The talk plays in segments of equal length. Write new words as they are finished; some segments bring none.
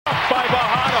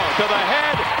to the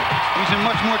head. He's in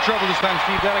much more trouble this time,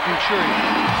 Steve, that I can assure you.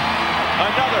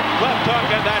 Another left hook,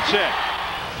 and that's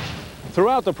it.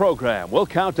 Throughout the program, we'll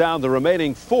count down the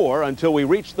remaining 4 until we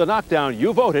reach the knockdown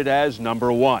you voted as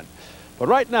number 1. But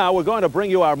right now, we're going to bring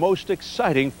you our most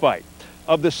exciting fight.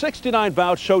 Of the 69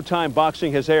 bouts Showtime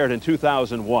Boxing has aired in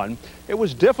 2001, it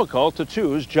was difficult to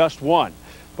choose just one.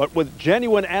 But with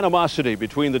genuine animosity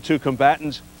between the two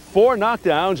combatants, 4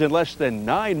 knockdowns in less than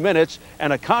 9 minutes,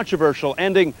 and a controversial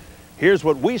ending, here's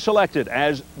what we selected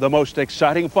as the most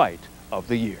exciting fight of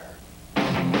the year.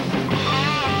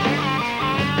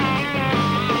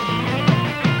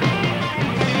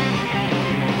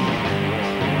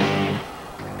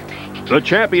 The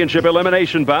championship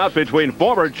elimination bout between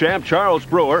former champ Charles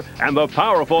Brewer and the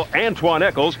powerful Antoine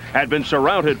Eccles had been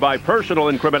surrounded by personal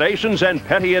incriminations and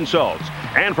petty insults.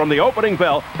 And from the opening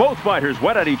bell, both fighters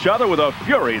went at each other with a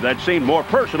fury that seemed more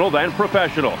personal than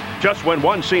professional. Just when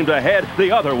one seemed ahead, the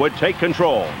other would take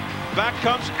control. Back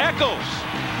comes Eccles.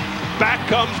 Back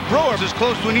comes Brewer. It's as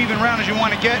close to an even round as you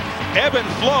want to get. Ebb and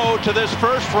flow to this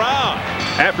first round.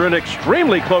 After an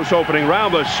extremely close opening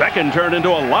round, the second turned into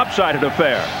a lopsided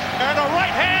affair. And a right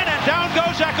hand, and down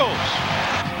goes Eccles.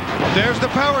 There's the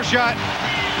power shot.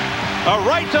 A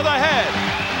right to the head.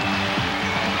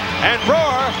 And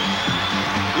Brewer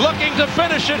looking to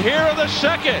finish it here in the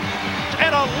second.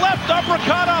 And a left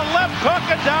uppercut, a left hook,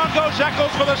 and down goes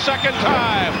Eccles for the second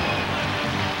time.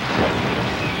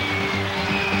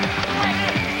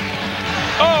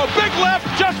 Oh, big left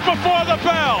just before the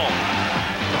bell.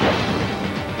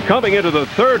 Coming into the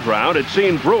third round, it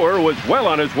seemed Brewer was well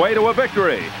on his way to a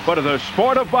victory. But in the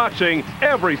sport of boxing,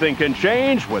 everything can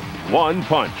change with one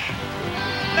punch.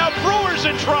 Now Brewer's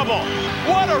in trouble.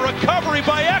 What a recovery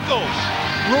by Eccles.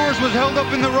 Brewers was held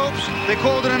up in the ropes. They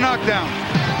called it a knockdown.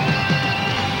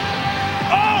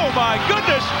 Oh, my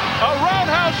goodness. A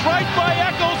roundhouse right by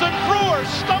Eccles, and Brewer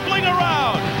stumbling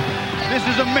around. This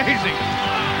is amazing.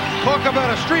 Talk about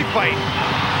a street fight.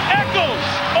 Eccles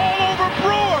all over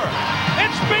Brewer.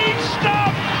 It's being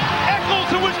stopped. Eccles,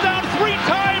 who was down 3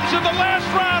 times in the last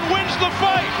round, wins the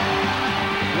fight.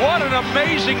 What an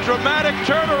amazing, dramatic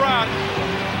turnaround.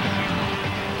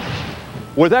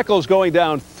 With Eccles going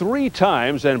down 3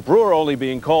 times and Brewer only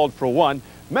being called for 1,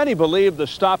 many believed the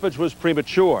stoppage was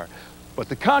premature. But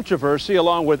the controversy,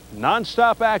 along with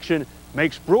non-stop action,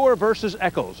 makes Brewer versus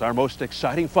Eccles our most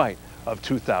exciting fight of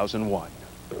 2001.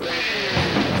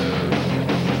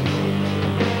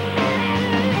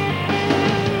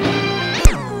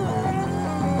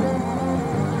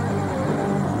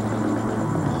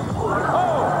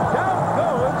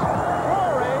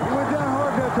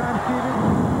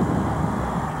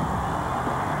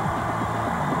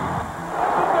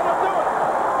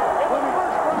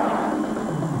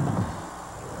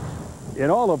 In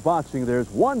all of boxing, there's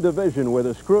one division where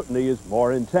the scrutiny is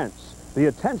more intense, the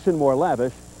attention more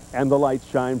lavish, and the lights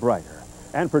shine brighter.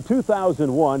 And for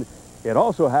 2001, it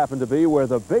also happened to be where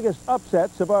the biggest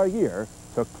upsets of our year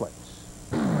took place.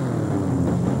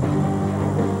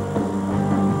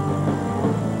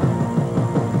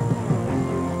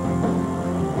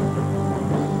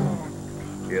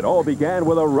 It all began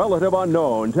with a relative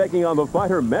unknown taking on the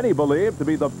fighter many believed to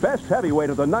be the best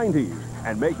heavyweight of the 90s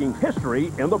and making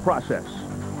history in the process.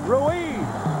 Ruiz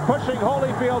pushing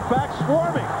Holyfield back,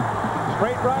 swarming.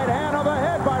 Straight right hand on the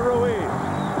head by Ruiz.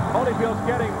 Holyfield's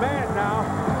getting mad now,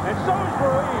 and so is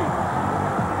Ruiz.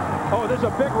 Oh, there's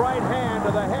a big right hand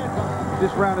to the head.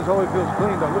 This round is Holyfield's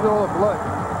clean, though. Look at all the blood.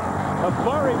 A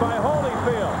flurry by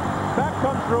Holyfield. Back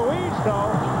comes Ruiz,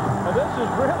 though, and this has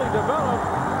really developed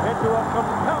into a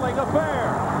compelling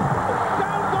affair.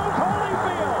 Down goes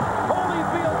Holyfield.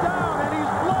 Holyfield down, and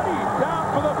he's bloody. Down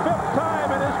for the 5th time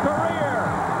in his career.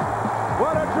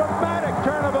 What a dramatic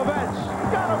turn of events.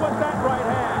 Got him with that right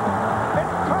hand.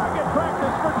 It's target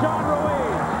practice for John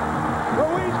Ruiz.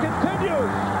 Ruiz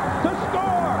continues to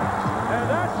score, and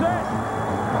that's it.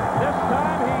 This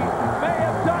time he may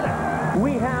have done it.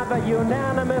 We have a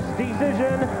unanimous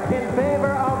decision in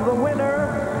favor of the winner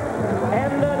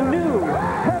and the new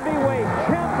heavyweight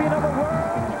champion of the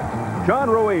world. John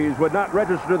Ruiz would not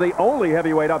register the only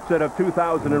heavyweight upset of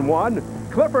 2001.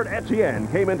 Clifford Etienne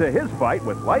came into his fight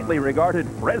with lightly regarded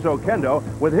Brez Oquendo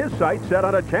with his sights set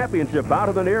on a championship bout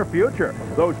in the near future.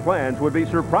 Those plans would be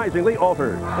surprisingly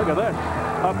altered. Look at this.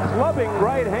 A clubbing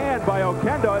right hand by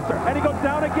Oquendo, and he goes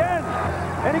down again.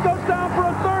 And he goes down for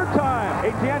a 3rd time.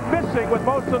 Etienne missing with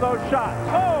most of those shots.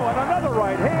 Oh, and another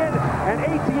right hand, and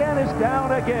Etienne is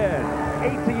down again.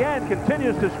 Etienne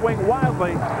continues to swing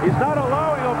wildly. He's not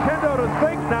allowing Oquendo to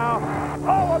think now.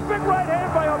 Oh, a big right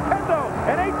hand by Oquendo,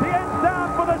 and Etienne's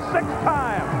down for the 6th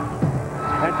time.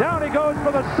 And down he goes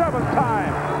for the 7th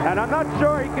time. And I'm not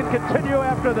sure he can continue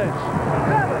after this.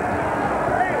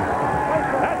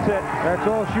 That's it. That's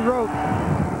all she wrote.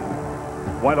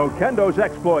 While Oquendo's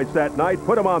exploits that night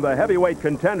put him on the heavyweight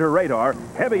contender radar,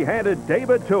 heavy-handed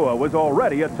David Tua was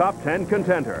already a top 10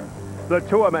 contender. The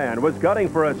Tua man was gunning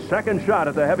for a second shot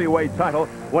at the heavyweight title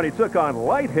when he took on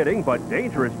light-hitting but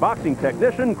dangerous boxing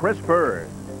technician Chris Bird.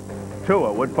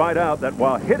 Tua would find out that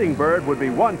while hitting Bird would be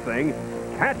one thing,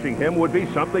 catching him would be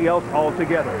something else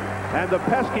altogether. And the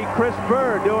pesky Chris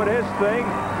Bird doing his thing,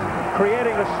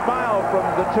 creating a smile from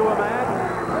the Tua man.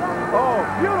 Oh,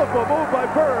 beautiful move by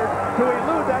Bird to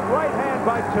elude that right hand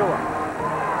by Tua.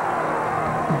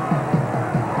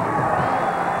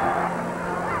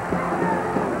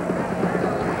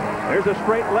 There's a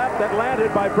straight left that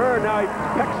landed by Bird. Now he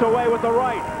pecks away with the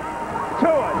right.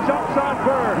 Tua jumps on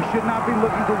Bird. He should not be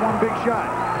looking for one big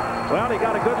shot. Well, he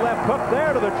got a good left hook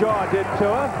there to the jaw, did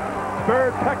Tua.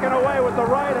 Bird pecking away with the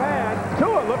right hand.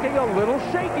 Tua looking a little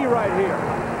shaky right here.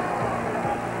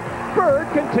 Bird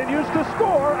continues to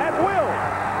score at will.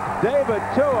 David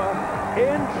Tua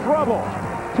in trouble.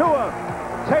 Tua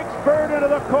takes Bird into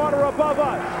the corner above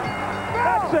us.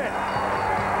 That's it.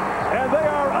 And they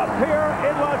are up here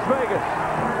in Las Vegas.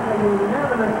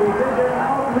 Unanimous decision,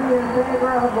 all three in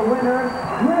favor of the winner,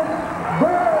 Chris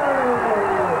Bird.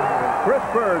 Chris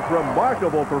Bird's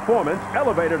remarkable performance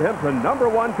elevated him to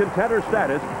 #1 contender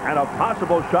status and a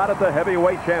possible shot at the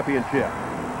heavyweight championship.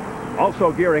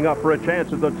 Also gearing up for a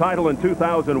chance at the title in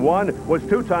 2001 was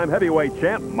two-time heavyweight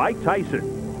champ Mike Tyson.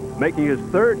 Making his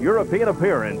third European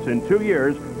appearance in 2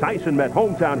 years, Tyson met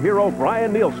hometown hero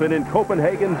Brian Nielsen in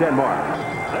Copenhagen, Denmark.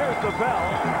 There's the bell.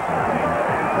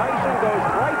 And Tyson goes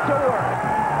right to work.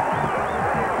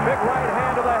 Big right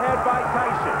hand to the head by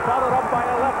Tyson, followed up by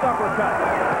a left uppercut.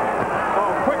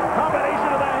 Oh, quick combination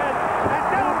to the head. And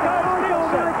down goes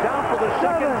Nielsen. Down for the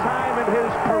second time in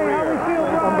his career.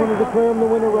 I'm going to declare him the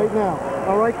winner right now.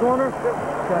 All right, corner?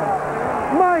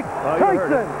 Mike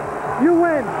Tyson, you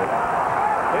win.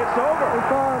 It's over.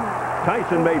 It's on.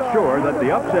 Tyson made sure that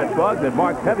the upset bug that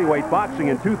marked heavyweight boxing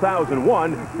in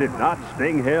 2001 did not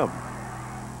sting him.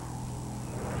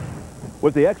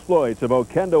 With the exploits of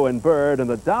Oquendo and Bird and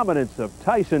the dominance of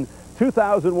Tyson,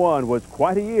 2001 was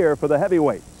quite a year for the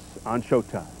heavyweights on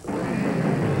Showtime.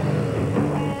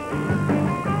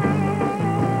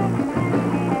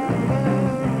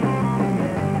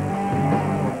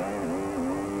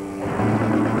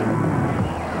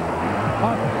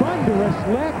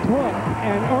 Left hook,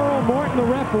 and Earl Morton, the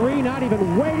referee, not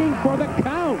even waiting for the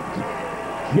count.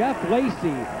 Jeff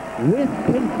Lacey with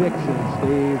conviction,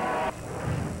 Steve.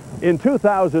 In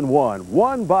 2001,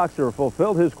 one boxer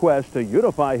fulfilled his quest to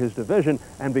unify his division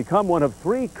and become one of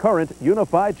 3 current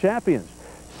unified champions.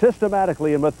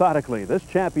 Systematically and methodically, this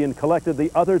champion collected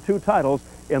the other 2 titles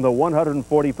in the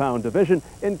 140-pound division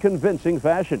in convincing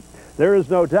fashion. There is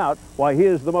no doubt why he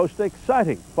is the most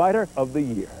exciting fighter of the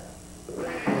year.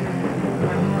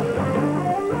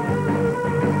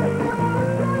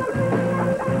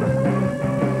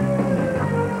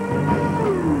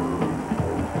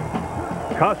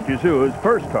 Kostya's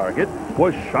first target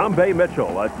was Shambe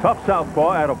Mitchell, a tough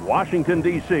southpaw out of Washington,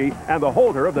 D.C., and the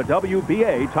holder of the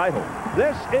WBA title.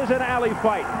 This is an alley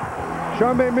fight.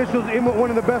 Shambe Mitchell's one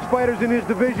of the best fighters in his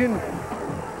division.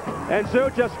 And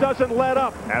Tszyu just doesn't let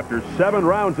up. After 7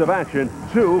 rounds of action,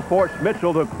 Tszyu forced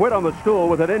Mitchell to quit on the stool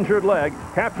with an injured leg,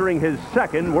 capturing his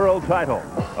 2nd world title.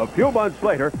 A few months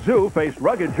later, Tszyu faced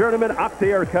rugged journeyman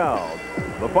Akhtar Kal.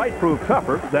 The fight proved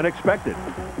tougher than expected.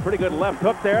 Pretty good left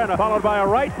hook there, and followed by a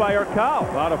right by Urcal.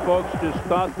 A lot of folks just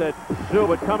thought that Tszyu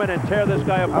would come in and tear this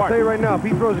guy apart. I'll tell you right now, if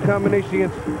he throws a combination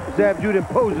against Zab Judah and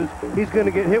poses, he's going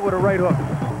to get hit with a right hook.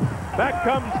 Back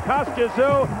comes Kostya.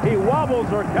 He wobbles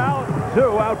Urcal.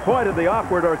 Tszyu outpointed the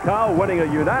awkward Urcal, winning a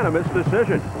unanimous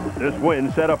decision. This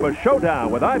win set up a showdown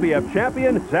with IBF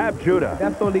champion Zab Judah.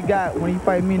 That's all he got when he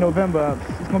fight me in November.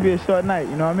 It's going to be a short night,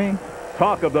 you know what I mean?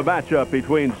 Talk of the matchup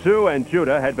between Tszyu and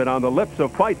Judah had been on the lips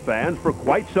of fight fans for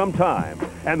quite some time,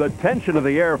 and the tension of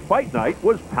the air fight night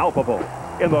was palpable.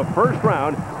 In the first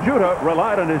round, Judah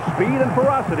relied on his speed and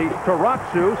ferocity to rock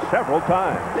Tszyu several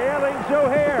times. Nailing Tszyu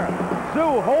here.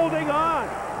 Tszyu holding on.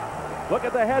 Look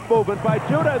at the head movement by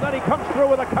Judah, and then he comes through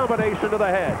with a combination to the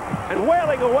head. And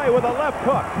wailing away with a left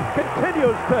hook.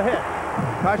 Continues to hit.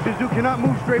 Kostya cannot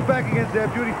move straight back against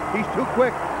Zab Judah. He's too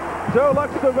quick. Tszyu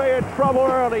looks to be in trouble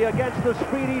early against the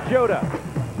speedy Judah.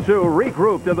 Tszyu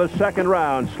regrouped in the 2nd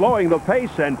round, slowing the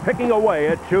pace and picking away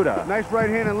at Judah. Nice right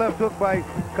hand and left hook by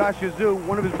Kostya,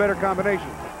 one of his better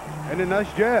combinations. And a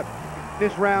nice jab.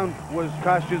 This round was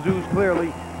Kostya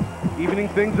clearly evening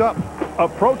things up.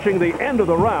 Approaching the end of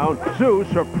the round, Tszyu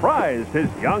surprised his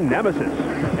young nemesis.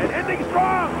 And ending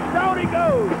strong. Down he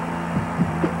goes.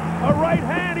 A right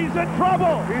hand. He's in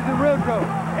trouble. He's in real trouble.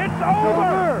 It's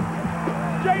over.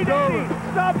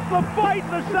 JD stops the fight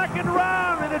in the second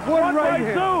round, and it's won by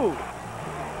Zhu.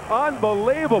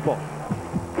 Unbelievable.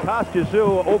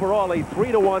 Kaovichit overall a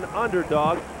 3-1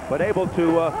 underdog, but able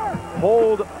to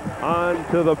hold on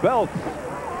to the belts.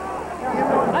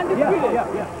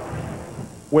 Undefeated.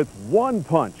 With one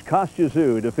punch,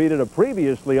 Kaovichit defeated a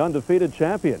previously undefeated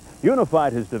champion,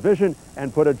 unified his division,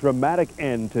 and put a dramatic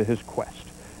end to his quest.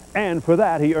 And for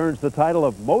that, he earns the title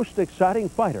of Most Exciting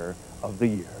Fighter of the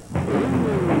Year.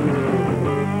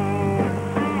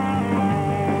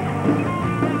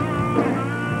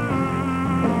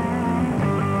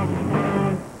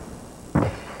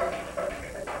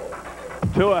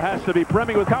 Tua has to be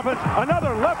brimming with confidence.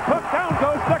 Another left hook. Down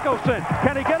goes Denkaosan.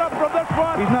 Can he get up from this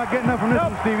one? He's not getting up from this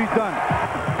one, Steve. He's done.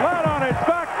 Flat on his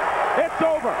back. It's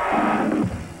over.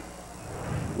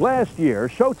 Last year,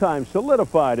 Showtime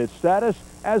solidified its status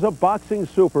as a boxing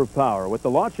superpower with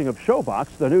the launching of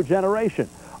ShowBox, the new generation.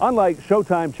 Unlike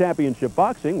Showtime Championship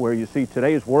Boxing, where you see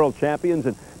today's world champions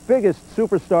and biggest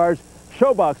superstars,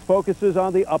 ShowBox focuses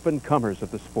on the up-and-comers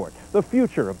of the sport, the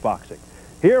future of boxing.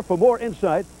 Here for more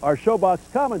insight are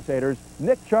ShowBox commentators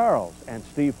Nick Charles and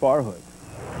Steve Farhood.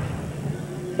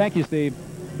 Thank you, Steve.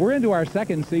 We're into our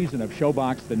second season of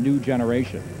ShowBox, the new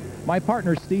generation. My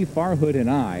partner Steve Farhood and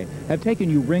I have taken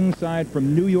you ringside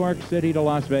from New York City to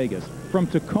Las Vegas, from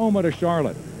Tacoma to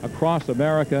Charlotte, across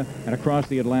America and across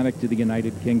the Atlantic to the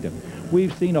United Kingdom.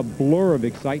 We've seen a blur of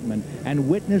excitement and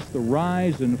witnessed the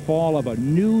rise and fall of a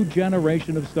new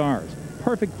generation of stars.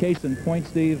 Perfect case in point,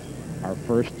 Steve, our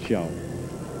first show.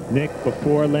 Nick,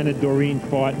 before Leonard Doreen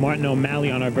fought Martin O'Malley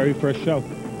on our very first show,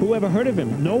 who ever heard of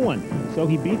him? No one. So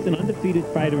he beats an undefeated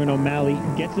fighter in O'Malley,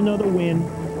 gets another win,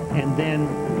 and then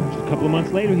just a couple of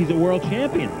months later, he's a world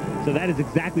champion. So that is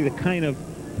exactly the kind of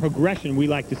progression we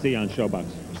like to see on ShowBox.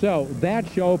 So that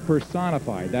show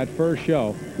personified, that first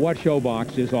show, what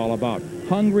ShowBox is all about.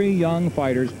 Hungry young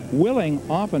fighters willing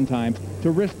oftentimes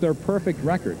to risk their perfect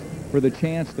record for the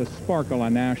chance to sparkle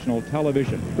on national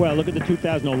television. Well, look at the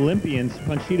 2000 Olympians.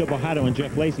 Panchito Bojado and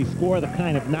Jeff Lacey score the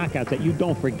kind of knockouts that you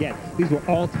don't forget. These were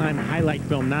all-time highlight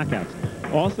film knockouts.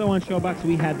 Also on ShowBox,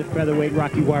 we had the featherweight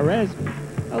Rocky Juarez,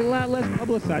 a lot less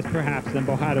publicized perhaps than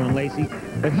Bojado and Lacey,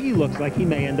 but he looks like he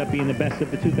may end up being the best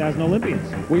of the 2000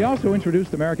 Olympians. We also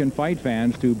introduced American fight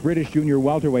fans to British junior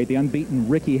welterweight, the unbeaten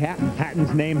Ricky Hatton.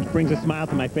 Hatton's name brings a smile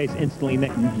to my face instantly.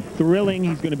 Thrilling.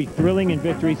 He's going to be thrilling in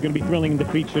victory. He's going to be thrilling in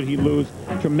defeat should he lose.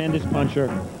 Tremendous puncher.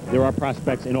 There are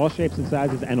prospects in all shapes and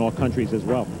sizes and all countries as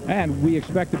well. And we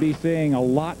expect to be seeing a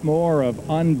lot more of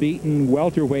unbeaten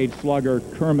welterweight slugger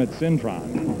Kermit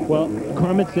Cintron. Well,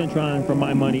 Kermit Cintron, for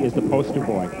my money, is the poster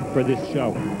boy for this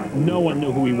show. No one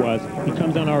knew who he was. He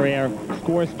comes on our air,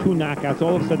 scores 2 knockouts.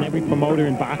 All of a sudden, every promoter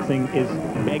in boxing is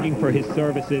begging for his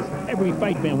services. Every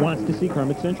fight fan wants to see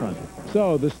Kermit Cintron.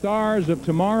 So, the stars of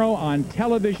tomorrow on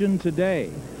television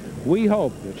today. We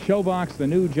hope that ShowBox, the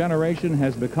new generation,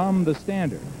 has become the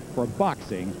standard for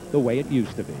boxing the way it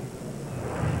used to be.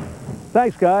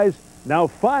 Thanks, guys. Now,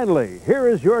 finally, here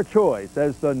is your choice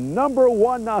as the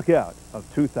 #1 knockout of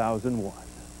 2001.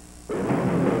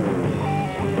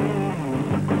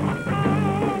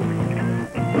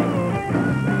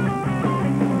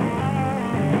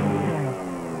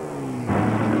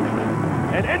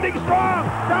 And ending strong.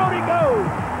 Down he goes.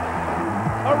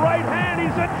 A right hand.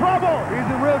 He's in trouble. He's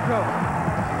in real trouble.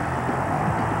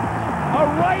 A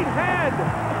right hand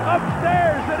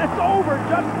upstairs, and it's over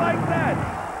just like that.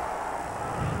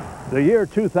 The year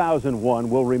 2001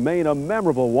 will remain a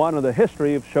memorable one in the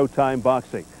history of Showtime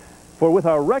boxing. For with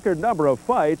our record number of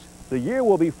fights, the year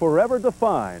will be forever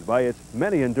defined by its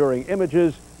many enduring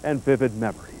images and vivid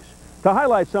memories. To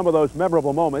highlight some of those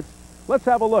memorable moments, let's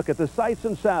have a look at the sights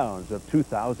and sounds of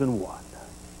 2001.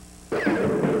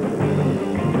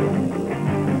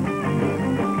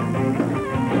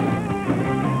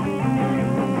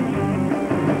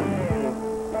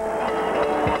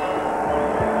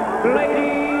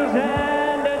 Ladies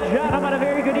and gentlemen, a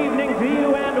very good evening to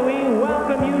you, and we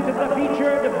welcome you to the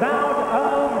featured bout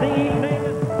of the evening.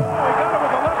 Oh, he got it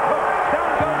with the left hook.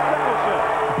 Down goes Denkaosan.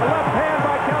 The left hand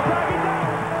by Kaovichit.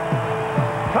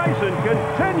 Tyson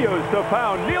continues to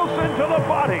pound Nielsen to the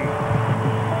body.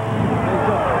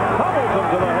 Pummels him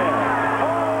to the head.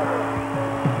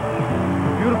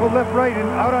 Beautiful left right and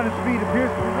out on his feet. Appears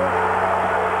to be right.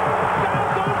 Down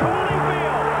goes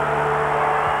Holyfield.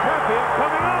 Champion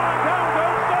coming on. Down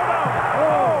goes Soto.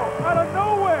 Oh, out of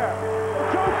nowhere.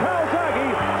 Joe Calzaghe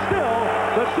still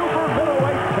the super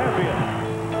middleweight champion.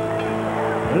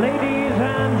 Ladies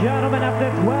and gentlemen, after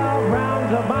 12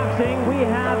 rounds of boxing, we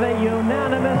have with a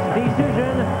unanimous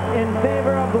decision in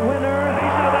favor of the winner. He's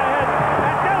to the head,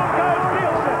 and down goes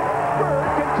Nielsen. Bird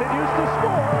continues to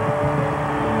score.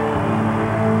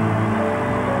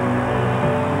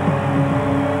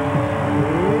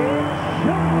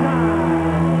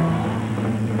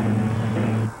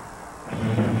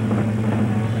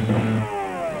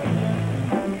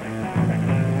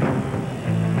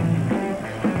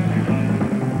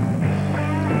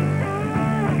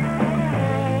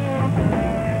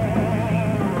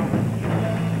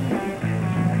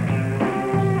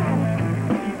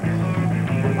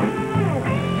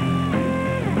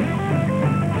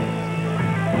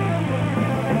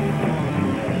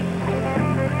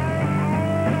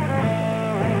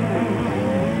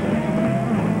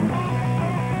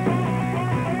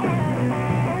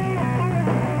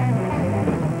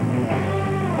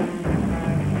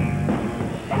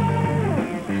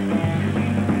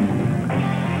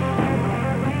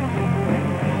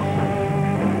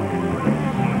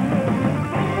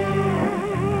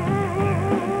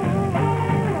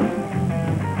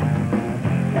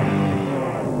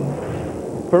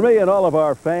 For me and all of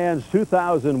our fans,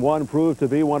 2001 proved to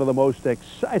be one of the most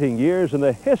exciting years in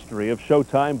the history of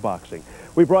Showtime boxing.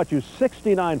 We brought you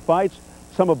 69 fights,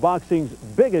 some of boxing's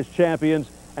biggest champions,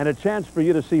 and a chance for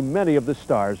you to see many of the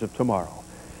stars of tomorrow.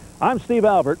 I'm Steve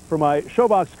Albert. For my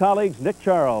Showbox colleagues Nick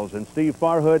Charles and Steve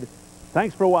Farhood,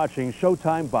 thanks for watching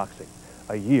Showtime Boxing,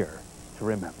 a year to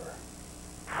remember.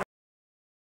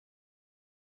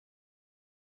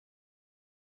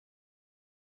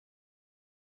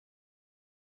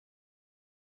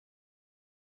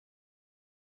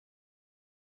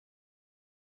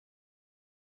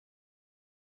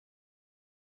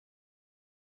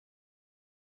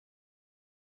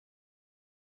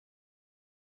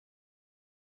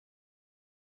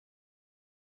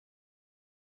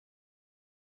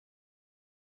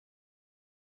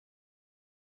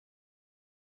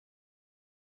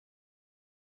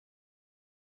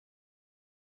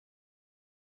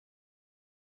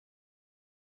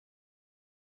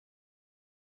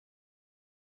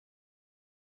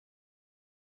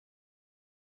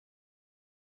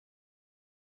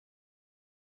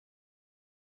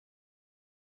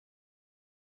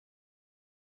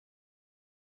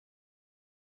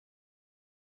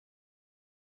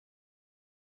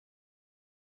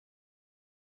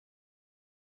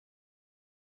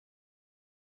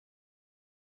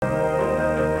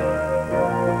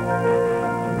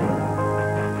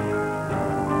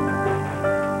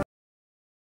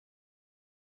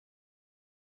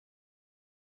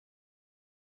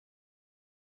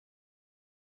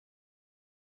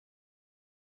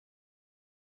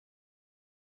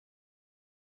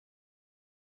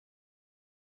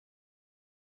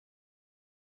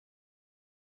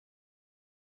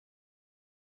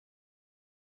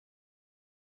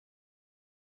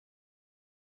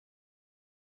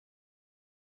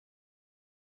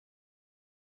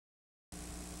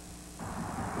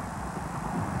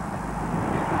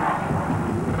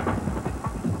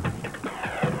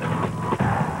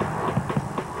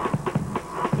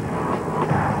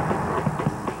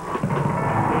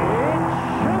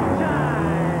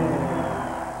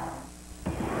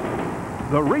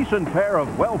 The recent pair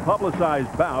of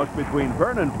well-publicized bouts between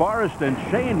Vernon Forrest and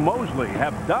Shane Mosley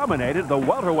have dominated the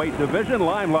welterweight division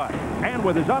limelight. And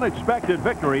with his unexpected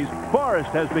victories, Forrest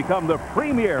has become the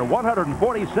premier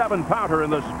 147-pounder in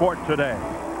the sport today.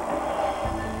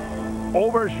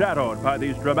 Overshadowed by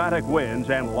these dramatic wins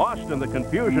and lost in the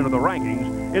confusion of the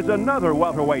rankings is another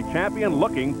welterweight champion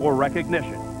looking for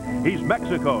recognition. He's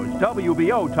Mexico's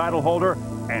WBO title holder,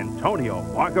 Antonio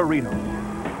Margarito.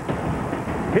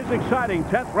 His exciting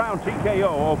 10th round TKO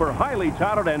over highly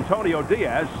touted Antonio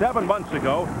Diaz 7 months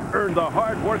ago earned the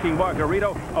hard-working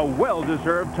Margarito a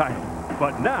well-deserved title.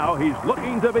 But now he's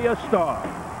looking to be a star.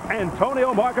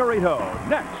 Antonio Margarito,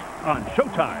 next on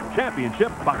Showtime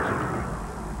Championship Boxing.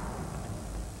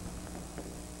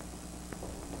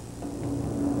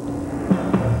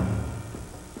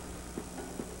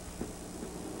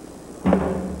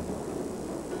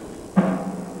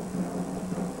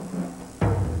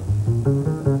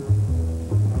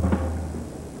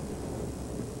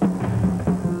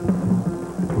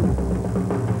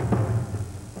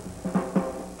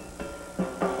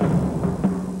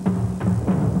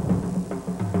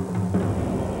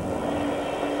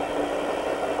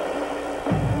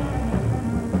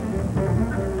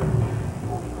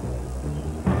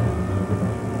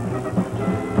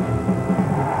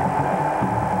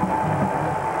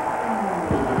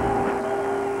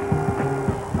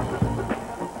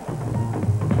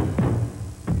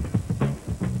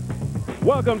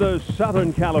 Welcome to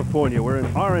Southern California. We're in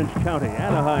Orange County,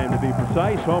 Anaheim to be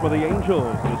precise, home of the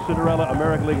Angels, the Cinderella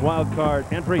American League wild card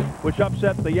entry, which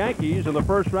upset the Yankees in the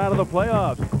first round of the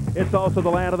playoffs. It's also the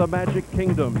land of the Magic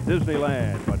Kingdom,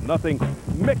 Disneyland, but nothing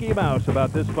Mickey Mouse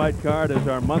about this fight card as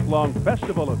our month-long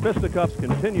festival of fisticuffs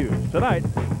continues. Tonight,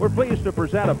 we're pleased to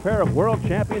present a pair of World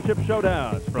Championship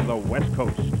showdowns from the West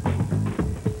Coast.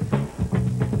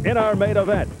 In our main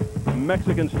event,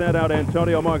 Mexican standout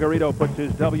Antonio Margarito puts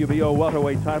his WBO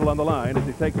welterweight title on the line as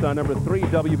he takes on number 3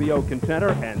 WBO contender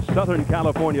and Southern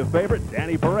California favorite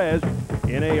Danny Perez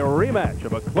in a rematch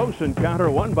of a close encounter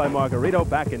won by Margarito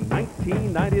back in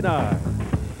 1999.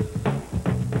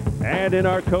 And in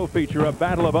our co-feature, a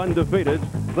battle of undefeateds,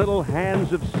 Little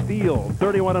Hands of Steel.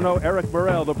 31-0 Eric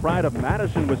Morel, the pride of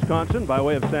Madison, Wisconsin, by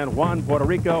way of San Juan, Puerto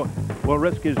Rico, will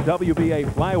risk his WBA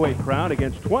flyweight crown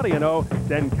against 20-0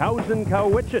 Denkaosan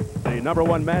Kaovichit, the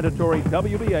 #1 mandatory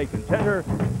WBA contender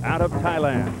out of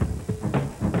Thailand.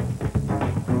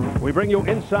 We bring you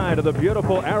inside of the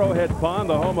beautiful Arrowhead Pond,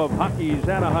 the home of hockey's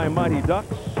Anaheim Mighty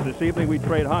Ducks. This evening we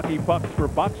trade hockey pucks for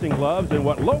boxing gloves in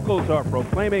what locals are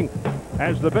proclaiming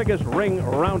as the biggest ring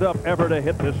roundup ever to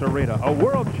hit this arena. A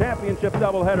World Championship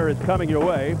doubleheader is coming your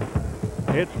way.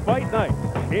 It's fight night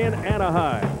in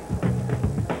Anaheim.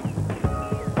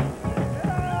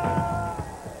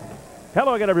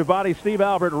 Hello again, everybody. Steve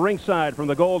Albert ringside from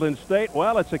the Golden State.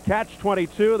 Well, it's a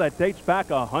catch-22 that dates back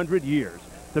 100 years.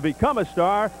 To become a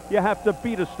star, you have to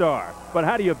beat a star. But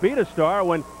how do you beat a star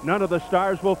when none of the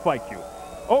stars will fight you?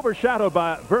 Overshadowed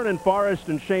by Vernon Forrest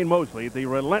and Shane Mosley, the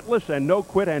relentless and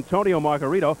no-quit Antonio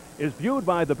Margarito is viewed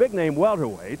by the big-name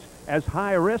welterweights as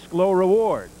high-risk,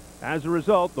 low-reward. As a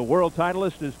result, the world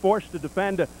titleist is forced to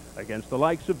defend against the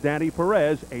likes of Danny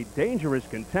Perez, a dangerous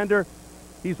contender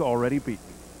he's already beaten.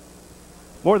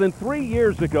 More than 3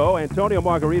 years ago, Antonio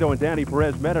Margarito and Danny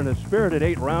Perez met in a spirited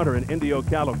 8-rounder in Indio,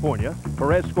 California.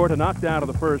 Perez scored a knockdown in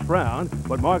the first round,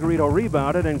 but Margarito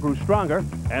rebounded and grew stronger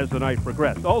as the night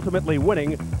progressed, ultimately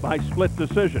winning by split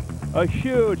decision. A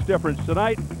huge difference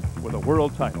tonight with a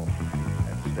world title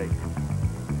at stake.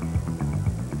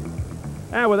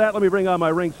 And with that, let me bring on my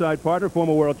ringside partner,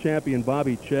 former world champion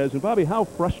Bobby Ches. And Bobby, how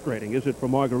frustrating is it for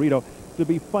Margarito to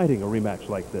be fighting a rematch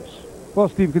like this? Well,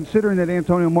 Steve, considering that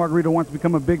Antonio Margarito wants to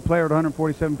become a big player at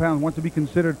 147 pounds, wants to be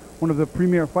considered one of the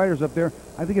premier fighters up there,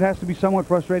 I think it has to be somewhat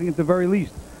frustrating at the very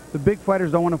least. The big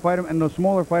fighters don't want to fight him, and the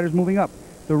smaller fighters moving up.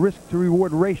 The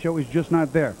risk-to-reward ratio is just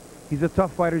not there. He's a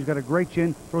tough fighter. He's got a great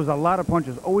chin, throws a lot of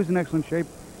punches, always in excellent shape.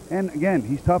 And, again,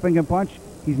 he's tough and can punch.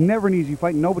 He's never an easy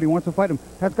fight. Nobody wants to fight him.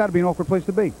 That's got to be an awkward place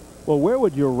to be. Well, where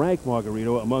would you rank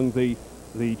Margarito among the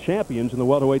champions in the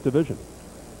welterweight division?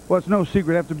 Well, it's no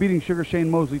secret. After beating Sugar Shane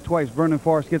Mosley twice, Vernon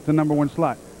Forrest gets the #1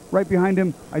 slot. Right behind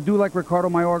him, I do like Ricardo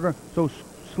Mayorga, so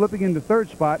slipping in the 3rd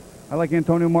spot, I like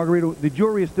Antonio Margarito. The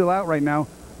jury is still out right now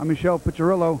on Michel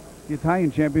Piccirillo, the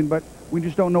Italian champion, but we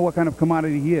just don't know what kind of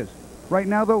commodity he is. Right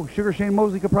now, though, Sugar Shane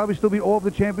Mosley could probably still beat all of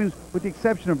the champions with the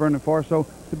exception of Vernon Forrest, so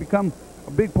to become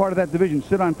a big part of that division,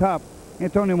 sit on top,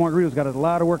 Antonio Margarito's got a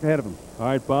lot of work ahead of him. All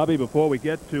right, Bobby, before we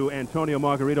get to Antonio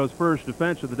Margarito's first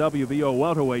defense of the WBO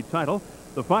welterweight title,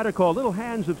 the fighter called Little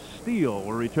Hands of Steel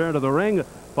will return to the ring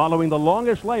following the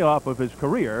longest layoff of his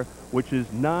career, which is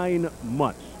 9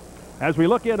 months. As we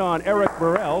look in on Eric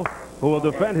Morel, who will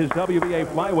defend his WBA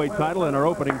flyweight title in our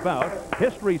opening bout,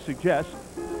 history suggests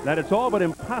that it's all but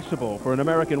impossible for an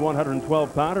American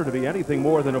 112-pounder to be anything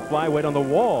more than a flyweight on the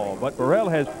wall. But Morel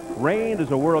has reigned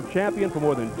as a world champion for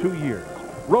more than 2 years.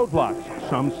 Roadblocks,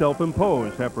 some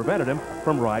self-imposed, have prevented him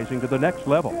from rising to the next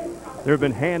level. There have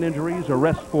been hand injuries,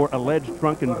 arrests for alleged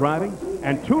drunken driving,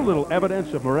 and too little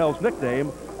evidence of Morel's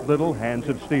nickname, Little Hands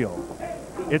of Steel.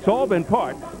 It's all been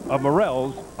part of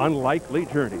Morel's unlikely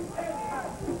journey.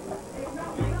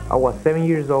 I was 7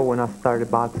 years old when I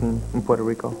started boxing in Puerto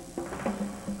Rico.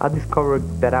 I discovered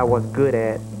that I was good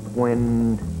at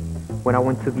when I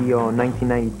went to the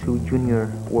 1992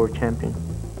 Junior World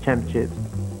Championships.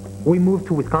 We moved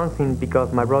to Wisconsin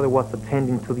because my brother was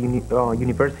attending to the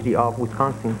University of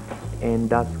Wisconsin, and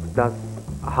that's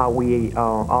how we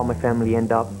all my family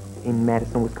ended up in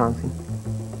Madison, Wisconsin.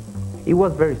 It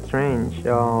was very strange.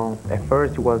 At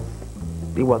first, it was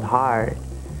hard,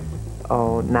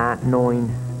 not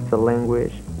knowing the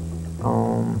language,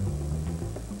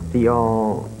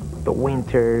 the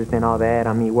winters and all that.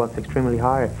 I mean, it was extremely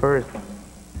hard at first.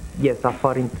 Yes, I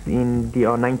fought in the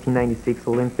 1996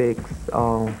 Olympics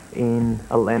in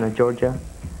Atlanta, Georgia.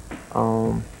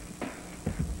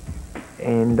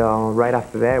 And right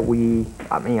after that,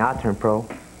 I turned pro.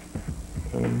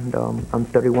 And I'm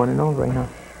 31-0 right now.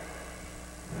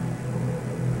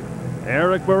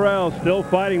 Eric Morel still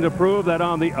fighting to prove that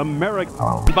on the American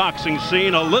boxing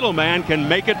scene, a little man can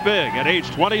make it big. At age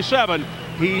 27,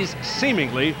 he's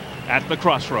seemingly at the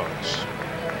crossroads.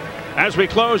 As we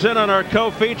close in on our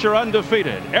co-feature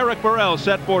undefeated, Eric Morel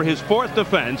set for his 4th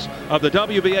defense of the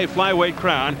WBA flyweight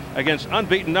crown against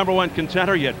unbeaten #1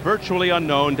 contender yet virtually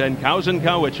unknown Denkaosan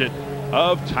Kaovichit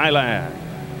of Thailand.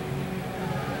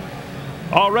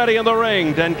 Already in the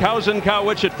ring, Denkaosan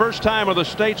Kaovichit, first time of the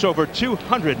States, over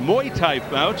 200 Muay Thai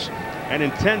bouts, an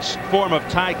intense form of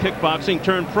Thai kickboxing,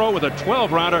 turned pro with a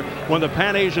 12-rounder, won the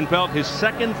Pan-Asian belt, his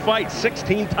 2nd fight,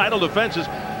 16 title defenses.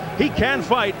 He can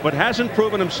fight, but hasn't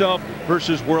proven himself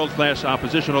versus world-class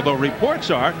opposition, although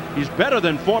reports are he's better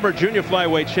than former junior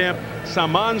flyweight champ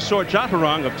Saman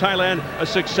Sorjatarong of Thailand, a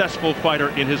successful fighter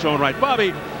in his own right.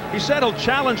 Bobby, he said he'll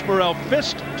challenge Morel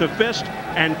fist to fist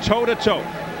and toe to toe.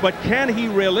 But can he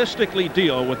realistically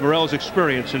deal with Morel's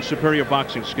experience and superior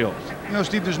boxing skills? You know,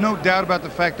 Steve, there's no doubt about the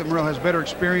fact that Morel has better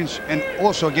experience and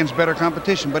also against better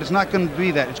competition, but it's not going to be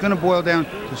that. It's going to boil down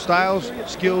to styles,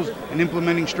 skills, and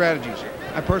implementing strategies.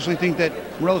 I personally think that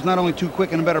Morel's not only too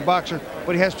quick and a better boxer,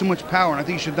 but he has too much power, and I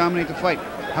think he should dominate the fight.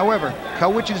 However,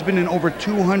 Kaovichit has been in over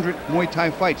 200 Muay Thai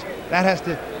fights. That has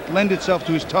to lend itself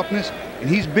to his toughness, and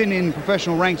he's been in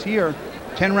professional ranks here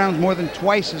 10 rounds more than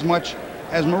twice as much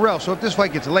as Morel. So if this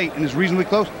fight gets late and is reasonably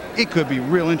close, it could be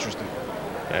real interesting.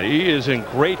 And he is in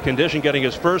great condition, getting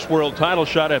his first world title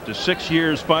shot after 6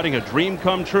 years fighting, a dream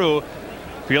come true,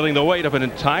 feeling the weight of an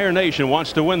entire nation,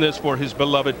 wants to win this for his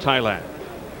beloved Thailand.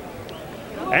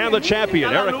 And the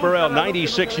champion, Eric Morel,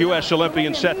 96 U.S.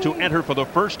 Olympian, set to enter for the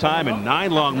first time in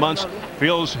 9 long months,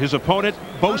 feels his opponent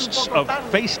boasts of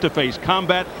face-to-face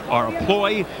combat are a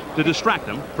ploy to distract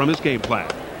him from his game plan.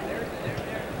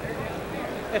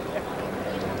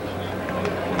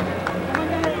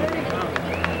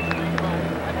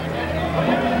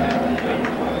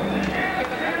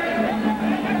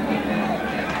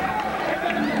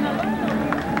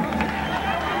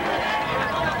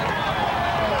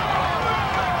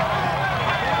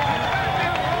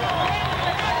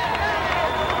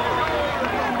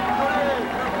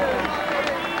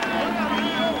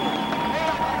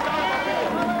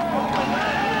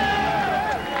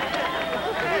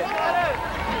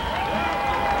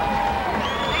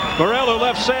 Morel, who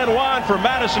left San Juan for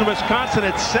Madison, Wisconsin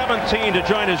at 17 to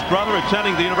join his brother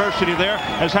attending the university there,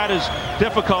 has had his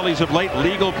difficulties of late,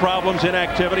 legal problems,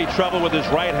 inactivity, trouble with his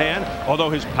right hand, although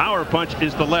his power punch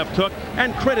is the left hook,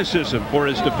 and criticism for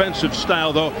his defensive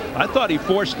style, though I thought he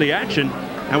forced the action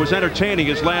and was entertaining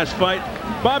his last fight.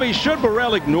 Bobby, should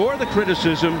Morel ignore the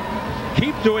criticism,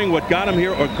 keep doing what got him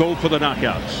here, or go for the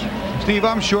knockouts? Steve,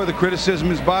 I'm sure the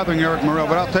criticism is bothering Eric Morel,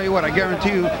 but I'll tell you what, I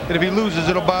guarantee you that if he loses,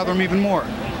 it'll bother him even more.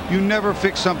 You never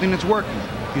fix something that's working.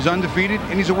 He's undefeated,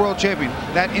 and he's a world champion.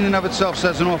 That in and of itself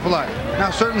says an awful lot.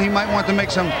 Now, certainly he might want to make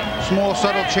some small,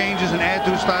 subtle changes and add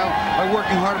to his style by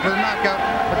working harder for the knockout,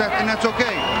 and that's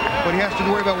okay. But he has to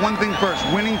worry about one thing first,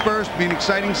 winning first, being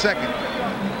exciting second.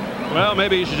 Well,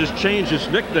 maybe he should just change his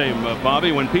nickname,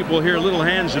 Bobby. When people hear Little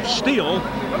Hands of Steel,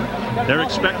 they're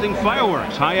expecting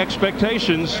fireworks, high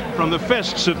expectations from the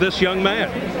fists of this young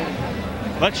man.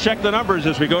 Let's check the numbers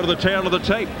as we go to the tail of the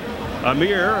tape. A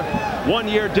mere 1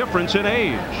 year difference in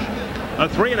age. A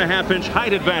 3.5-inch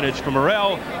height advantage for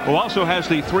Morel, who also has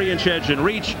the 3-inch edge in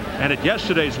reach. And at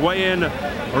yesterday's weigh-in,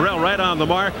 Morel right on the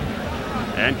mark,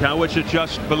 and Kaovichit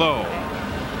just below.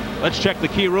 Let's check the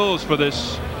key rules for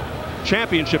this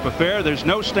championship affair. There's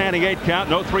no standing 8 count,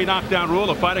 no 3 knockdown rule.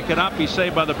 A fighter cannot be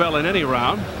saved by the bell in any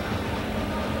round.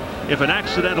 If an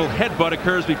accidental headbutt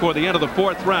occurs before the end of the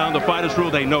 4th round, the fighters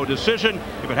rule a no decision.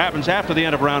 If it happens after the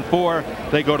end of round 4,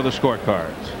 they go to the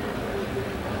scorecards.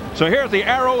 So here at the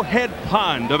Arrowhead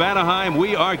Pond of Anaheim,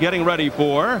 we are getting ready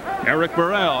for Eric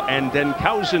Morel and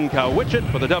Denkaosan Kaovichit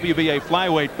for the WBA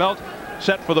flyweight belt,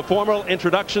 set for the formal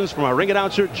introductions from our ring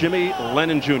announcer, Jimmy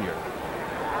Lennon Jr.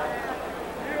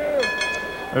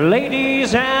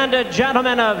 Ladies and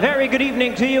gentlemen, a very good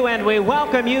evening to you, and we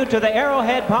welcome you to the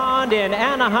Arrowhead Pond in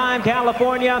Anaheim,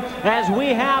 California, as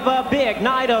we have a big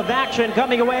night of action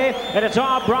coming away, and it's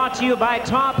all brought to you by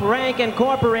Top Rank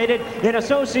Incorporated in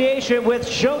association with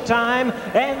Showtime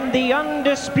and the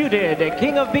undisputed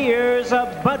King of Beers,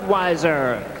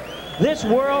 Budweiser. This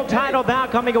world title bout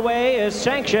coming away is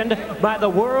sanctioned by the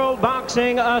World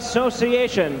Boxing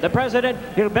Association. The president,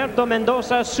 Gilberto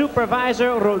Mendoza,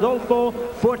 supervisor, Rodolfo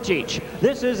Fortich.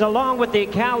 This is along with the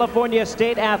California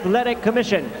State Athletic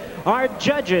Commission. Our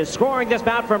judges scoring this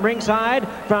bout from ringside,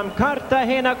 from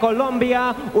Cartagena,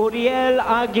 Colombia, Uriel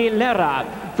Aguilera.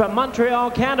 From Montreal,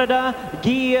 Canada,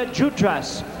 Guy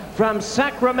Jutras. From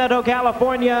Sacramento,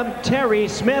 California, Terry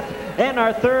Smith. And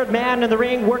our third man in the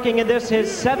ring working in this, his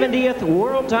 70th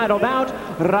world title bout,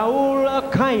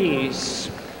 Raul Kais.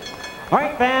 All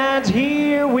right, fans,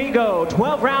 here we go.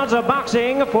 12 rounds of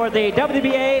boxing for the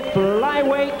WBA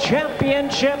Flyweight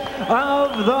Championship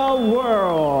of the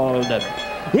World.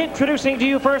 Introducing to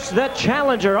you first the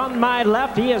challenger on my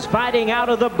left. He is fighting out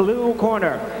of the blue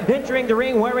corner. Entering the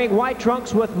ring wearing white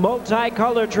trunks with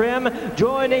multi-color trim,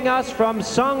 joining us from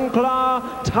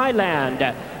Songkhla,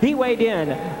 Thailand. He weighed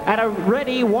in at a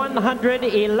ready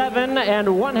 111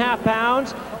 1/2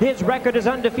 pounds. His record is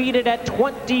undefeated at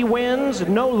 20 wins,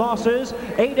 no losses.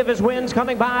 8 of his wins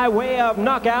coming by way of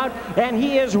knockout. And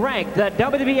he is ranked the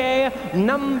WBA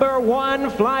 #1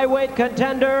 flyweight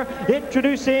contender.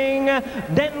 Introducing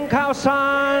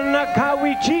Denkaosan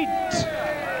Kaovichit.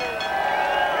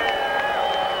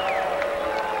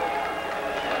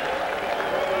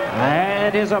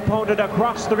 And his opponent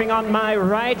across the ring on my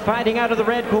right, fighting out of the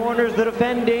red corner, is the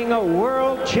defending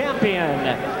world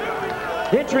champion.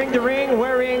 Entering the ring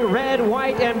wearing red,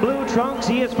 white, and blue trunks,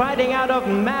 he is fighting out of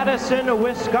Madison,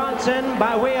 Wisconsin,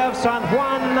 by way of San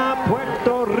Juan,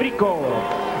 Puerto Rico.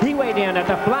 He weighed in at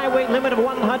the flyweight limit of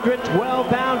 112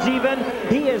 pounds even.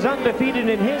 He is undefeated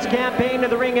in his campaign in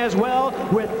the ring as well,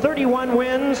 with 31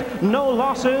 wins, no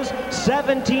losses,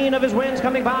 17 of his wins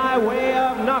coming by way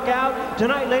of knockout.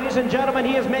 Tonight, ladies and gentlemen,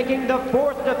 he is making the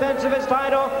 4th defense of his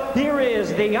title. Here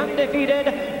is the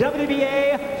undefeated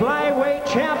WBA flyweight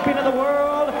champion of the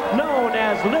world, known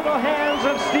as Little Hands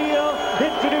of Steel,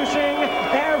 introducing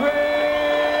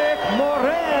Eric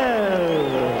Morel.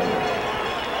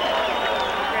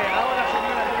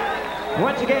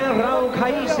 Once again, Raul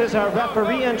Kais is our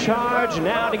referee in charge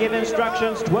now to give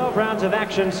instructions. 12 rounds of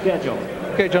action scheduled.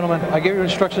 Okay, gentlemen, I gave you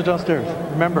instructions downstairs.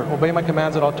 Remember, obey my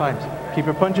commands at all times. Keep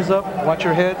your punches up, watch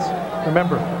your heads.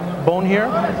 Remember, bone here,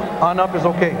 on up is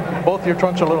okay. Both your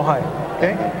trunks are a little high,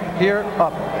 okay? Here,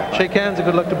 up. Shake hands and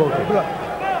good luck to both of you.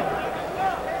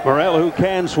 Morel, who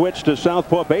can switch to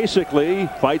southpaw, basically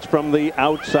fights from the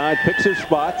outside, picks his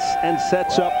spots, and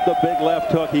sets up the big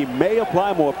left hook. He may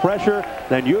apply more pressure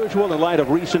than usual in light of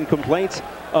recent complaints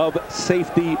of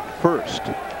safety first.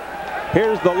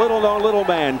 Here's the little-known little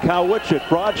man, Kaovichit,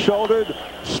 broad-shouldered,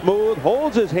 smooth,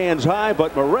 holds his hands high,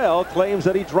 but Morel claims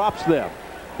that he drops them.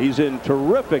 He's in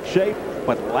terrific shape,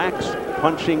 but lacks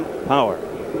punching power.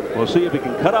 We'll see if he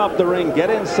can cut off the ring,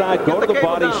 get inside, go to the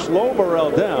body, slow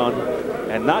Morel down,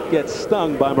 and not get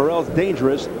stung by Morel's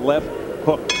dangerous left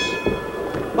hooks.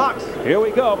 Box. Here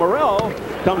we go. Morel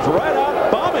comes right out,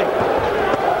 bombing.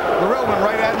 Morel went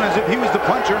right at him as if he was the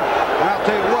puncher, and I'll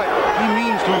tell you what, he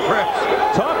means to impress.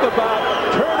 Talk about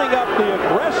turning up the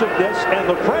aggressiveness and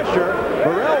the pressure.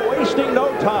 Morel wasting no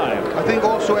time. I think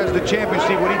also as the champion,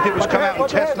 Steve, what he did was come out and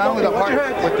test not only the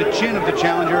heart, but the chin of the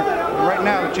challenger. And right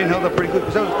now, the chin held up pretty good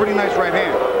because that was a pretty nice right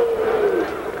hand.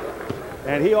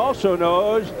 And he also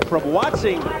knows from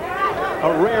watching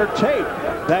a rare tape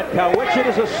that Kaovichit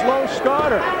is a slow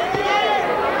starter.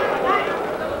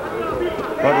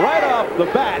 But right off the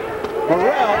bat,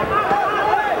 Morel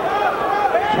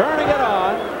turning it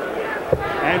on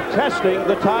and testing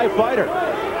the Thai fighter.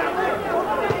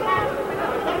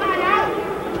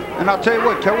 And I'll tell you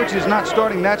what, Kaovichit is not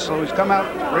starting that slow. He's come out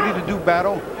ready to do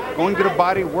battle, going to the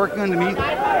body, working underneath,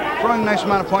 throwing a nice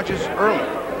amount of punches early.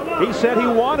 He said he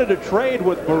wanted to trade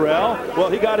with Morel. Well,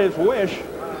 he got his wish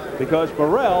because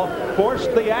Morel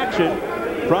forced the action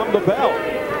from the bell.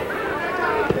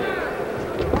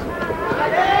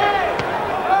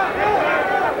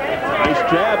 Nice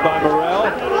jab by Morel.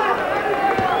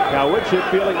 Kaovichit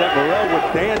feeling that Morel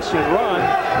would dance and run.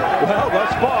 Well,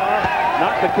 thus far,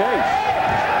 not the case.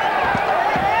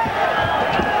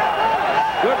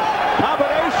 Good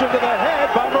combination to the head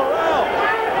by Morel.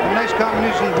 A nice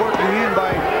combination working in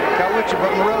by Kaovichit,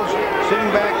 but Morel's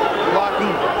sitting back,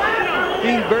 blocking,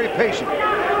 being very patient.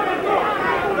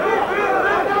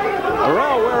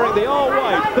 Morel wearing the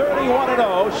all-white,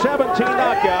 31-0, 17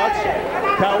 knockouts.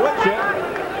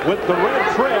 Kaovichit with the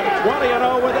red trim,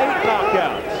 20-0 with 8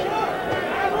 knockouts.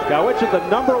 Kaovichit, the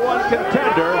 #1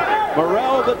 contender.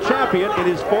 Morel, the champion, in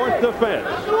his 4th defense.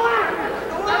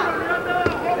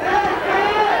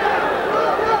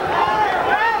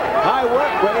 High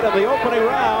work rate of the opening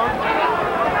round,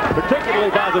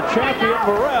 particularly by the champion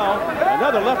Morel.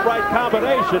 Another left-right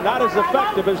combination, not as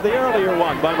effective as the earlier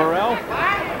one by Morel.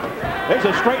 There's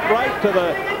a straight right to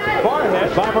the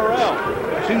forehead by Morel.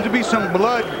 There seems to be some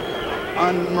blood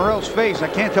on Morel's face. I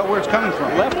can't tell where it's coming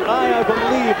from. Left eye, I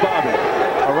believe, Bobby.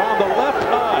 Around the left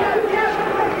eye.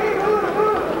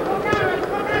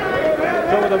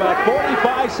 So with about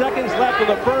 45 seconds left in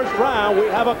the first round, we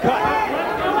have a cut.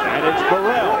 And it's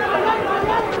Morel.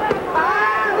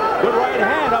 Good right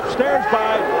hand upstairs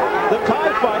by the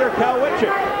Thai fighter,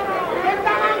 Kaovichit.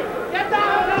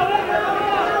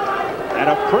 And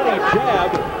a pretty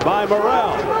jab by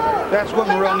Morel. That's what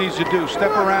Morel needs to do.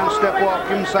 Step around, step off,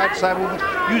 give him side movement.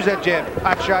 Use that jab.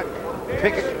 Hot shot.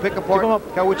 Pick apart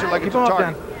Kaovichit like it's a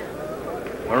target.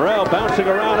 Morel bouncing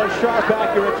around, a sharp,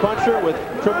 accurate puncher with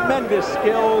tremendous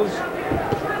skills.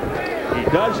 He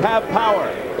does have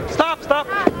power. Stop.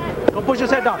 Don't push his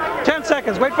head down. 10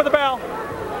 seconds. Wait for the bell.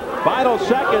 Final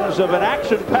seconds of an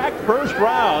action-packed first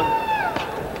round.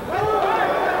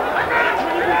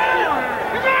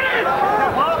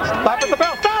 Stop at the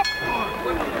bell. Stop!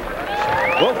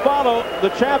 We'll follow the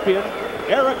champion,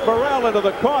 Eric Morel, into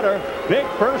the corner. Big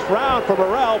first round for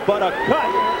Morel, but a cut.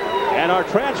 And our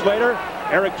translator,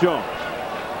 Eric Jones.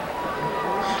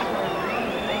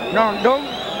 No, don't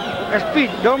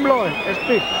speed. Don't blow it.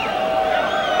 Speed.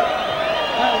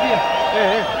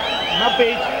 No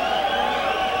pitch.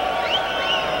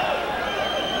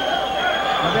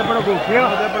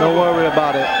 Don't worry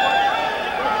about it.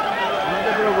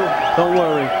 Don't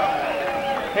worry.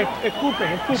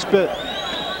 Spit.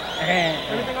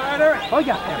 Everything all right, Eric? Oh,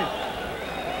 yeah.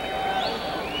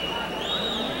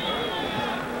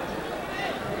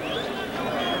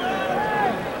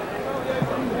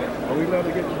 Are we allowed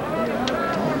to get...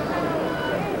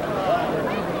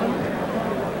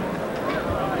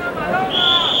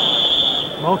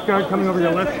 Most guys coming over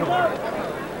your left shoulder.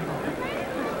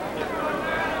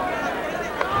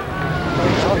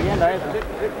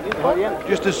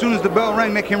 Just as soon as the bell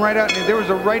rang, they came right out, and there was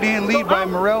a right-hand lead by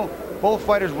Morel. Both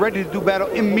fighters ready to do battle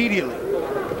immediately.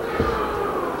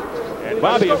 And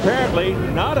Bobby, apparently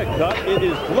not a cut. It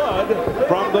is blood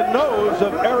from the nose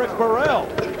of Eric Morel.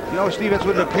 You know, Steve, that's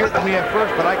what it appeared to me at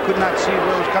first, but I could not see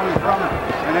where it was coming from.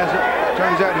 And as it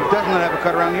turns out, he does not have a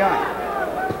cut around the eye.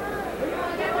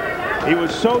 He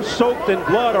was so soaked in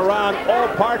blood around all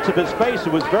parts of his face,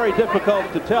 it was very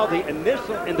difficult to tell. The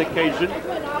initial indication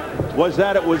was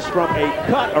that it was from a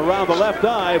cut around the left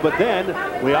eye, but then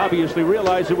we obviously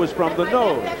realized it was from the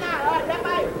nose.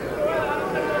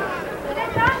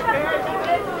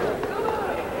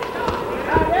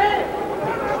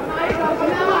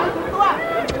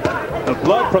 The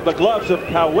blood from the gloves of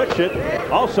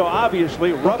Kaovichit also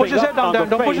obviously rubbing up on the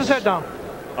Don't push his head down.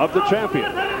 of the champion.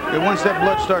 And once that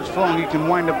blood starts flowing, he can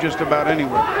wind up just about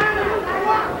anywhere.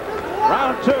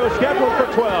 Round 2 scheduled for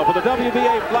 12 for the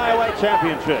WBA Flyweight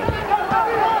Championship.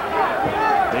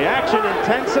 The action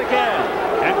intense again,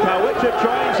 and Kaovichit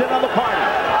joins in on the party.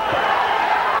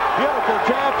 Beautiful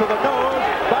jab to the nose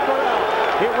by Morel.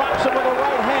 He rocks him with a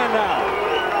right hand now.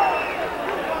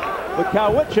 But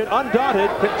Kaovichit, undaunted,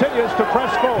 continues to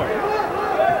press forward.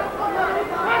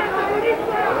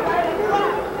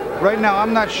 Right now,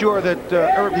 I'm not sure that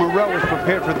Eric Morel was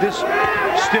prepared for this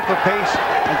stiff a pace.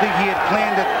 I think he had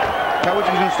planned that Kaovichit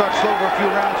was going to start slow for a few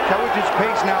rounds. Kaovichit's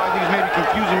pace now, I think, is maybe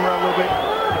confusing Morel a little bit.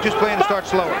 Just playing to start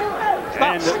slower.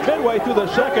 And midway through the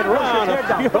second round, a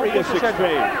furious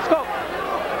exchange.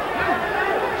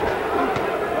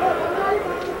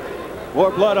 More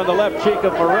blood on the left cheek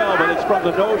of Morel, but it's from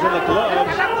the nose and the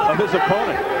gloves of his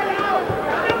opponent.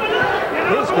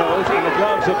 His nose and the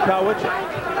gloves of Kaovichit.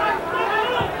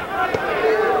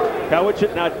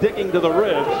 Kaovichit now digging to the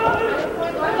ribs.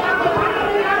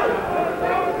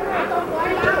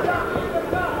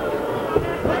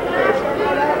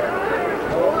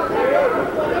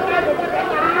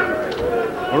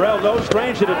 Morel, no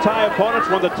stranger to Thai opponents,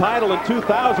 won the title in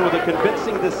 2000 with a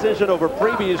convincing decision over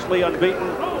previously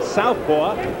unbeaten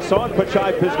southpaw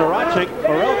Sonpachai Pisnarachik.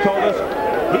 Morel told us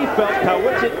he felt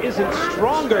Kaovichit isn't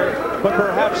stronger, but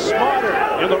perhaps smarter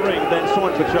in the ring than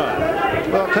Sonpachai.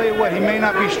 Well, I'll tell you what, he may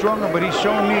not be stronger, but he's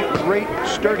showing me great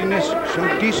sturdiness,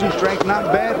 some decent strength,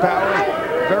 not bad power.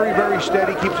 Very, very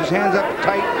steady, keeps his hands up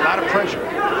tight, a lot of pressure.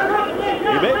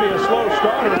 He may be a slow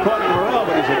starter according to Morel,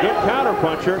 but he's a good counter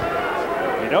puncher.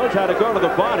 He knows how to go to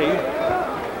the body.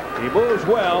 He moves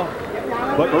well.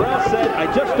 But Morel said, I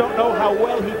just don't know how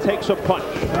well he takes a punch.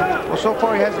 Well, so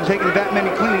far he hasn't taken that many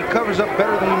clean. He covers up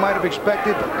better than you might have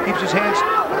expected. Keeps his hands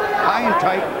high and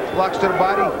tight, blocks to the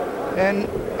body. And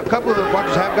a couple of the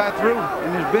punches have got through,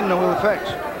 and there's been no ill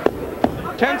effects.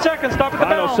 10 seconds, stop at the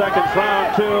Final bell. seconds,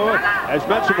 round 2. As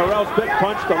mentioned, Morel's big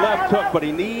punch, the left hook, but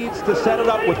he needs to set it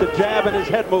up with the jab and his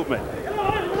head movement.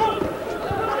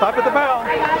 Stop at the bell.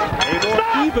 A more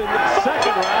even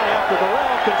second round after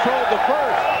Morel controlled the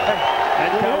first.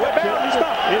 And Kaovichit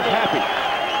is happy.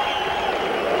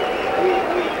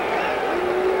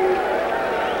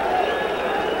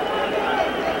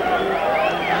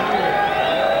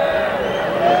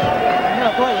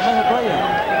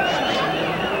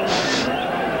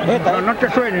 No te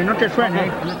suene, no te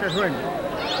suene, no te suene.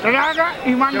 Traga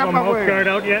y manda para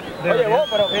afuera. Oye, vos,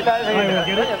 pero ¿qué estás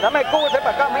diciendo? Dame escúpete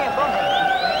para acá a mí, entonces.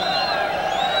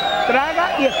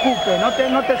 Traga y escupe,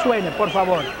 no te suene, por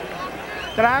favor.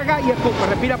 Traga y escupe,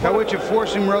 respira por... Kaovichit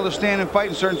forcing Morel to stand and fight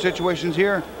in certain situations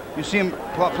here. You see him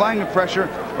applying the pressure,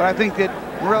 but I think that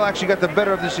Morel actually got the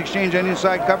better of this exchange on the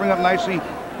inside, covering up nicely,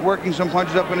 working some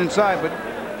punches up and inside, but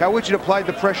Kaovichit applied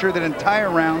the pressure that entire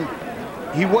round.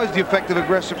 He was the effective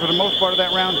aggressor for the most part of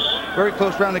that round. Very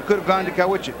close round that could have gone to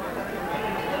Kaovichit.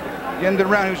 At the end of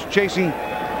the round, he was chasing.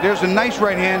 There's a nice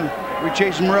right hand. We're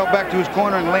chasing Morel back to his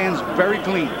corner and lands very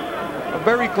clean. A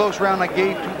very close round I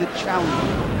gave to the challenger.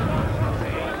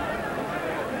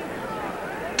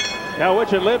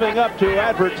 Kaovichit living up to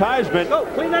advertisement.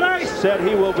 Said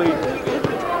he will be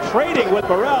trading with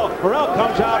Morel. Morel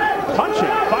comes out punching,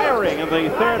 firing in the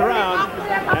third round.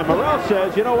 And Morel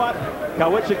says, you know what?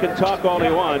 Kaovichit can talk all he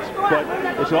wants, but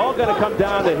it's all going to come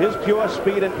down to his pure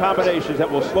speed and combinations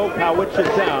that will slow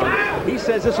Kaovichit down. He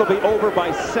says this will be over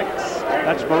by 6.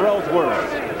 That's Morel's words.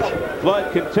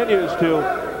 Blood continues to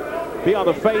be on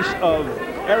the face of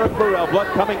Eric Morel. Blood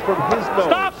coming from his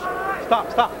nose.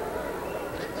 Stop.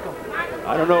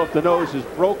 I don't know if the nose is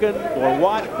broken or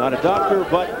what. Not a doctor,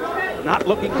 but not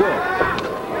looking good.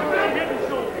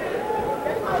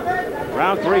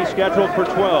 Round 3 scheduled for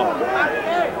 12.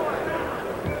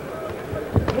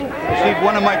 Steve,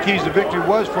 one of my keys to victory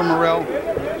was for Morel.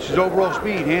 It's his overall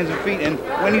speed, hands and feet. And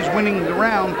when he's winning the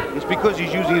round, it's because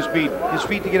he's using his speed. His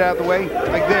feet to get out of the way,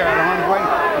 like there, out of harm's way,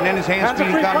 and then his hands, feet,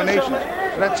 and combinations.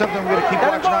 So that's something we're going to keep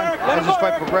watching on as this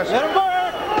fight progresses.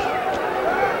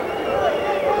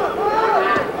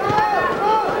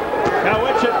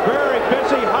 Kaovichit very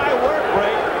busy, high work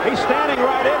rate. He's standing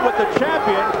right in with the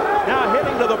champion, now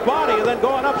hitting to the body and then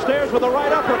going upstairs with a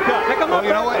right uppercut. Well,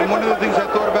 you know what? And one of the things I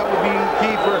thought about would be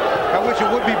key for Kaovichit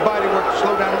would be body work to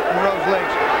slow down Morel's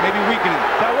legs, maybe weaken him.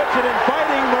 Kaovichit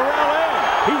inviting Morel in.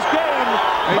 He's game.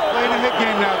 He's playing in the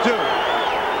game now, too.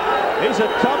 He's a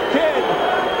tough kid.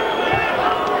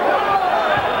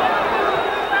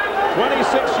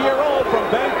 26-year-old from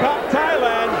Bangkok,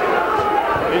 Thailand.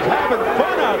 He's having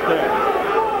fun out there.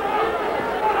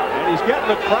 And he's getting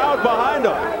the crowd behind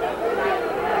him.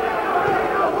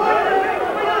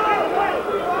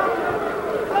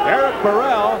 Eric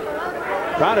Morel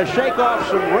trying to shake off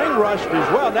some ring rust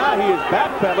as well. Now he is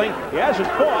backpedaling. He hasn't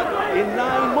fought in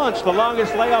 9 months, the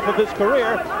longest layoff of his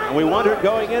career. And we wondered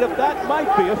going in if that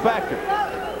might be a factor.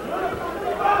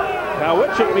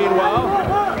 Kaovichit, meanwhile,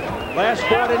 last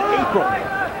fought in April.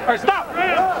 Stop!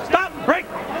 Break!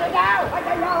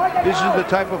 This is the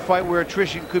type of fight where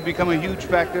attrition could become a huge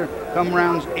factor come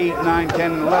rounds 8, 9,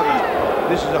 10, and 11.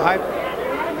 This is a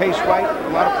high-paced fight, a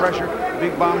lot of pressure,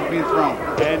 big bombs being thrown.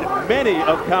 And many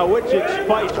of Kaovichit's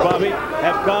fights, Bobby,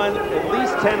 have gone at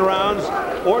least 10 rounds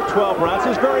or 12 rounds.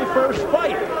 His very first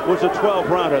fight was a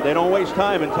 12-rounder. They don't waste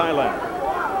time in Thailand.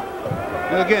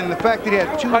 And again, the fact that he had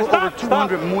over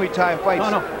 200 Muay Thai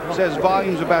fights says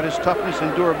volumes about his toughness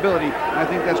and durability. And I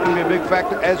think that's going to be a big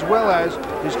factor, as well as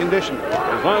his condition.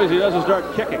 As long as he doesn't start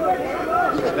kicking.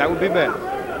 That would be bad.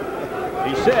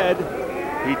 He said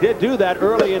he did do that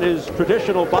early in his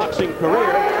traditional boxing career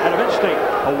out of instinct.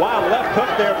 A wild left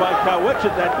hook there by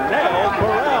Kaovichit that nailed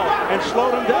Morel and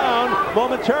slowed him down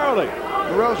momentarily.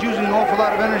 Morel's using an awful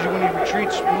lot of energy when he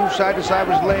retreats, moves side to side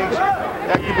with his legs.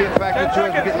 That could be a factor too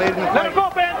as we get late in the fight. Let him go,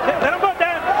 Ben. Let him go,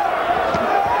 Dan.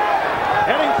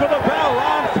 Heading for the bell,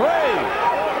 round 3.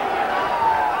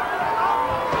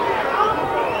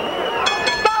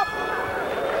 Stop!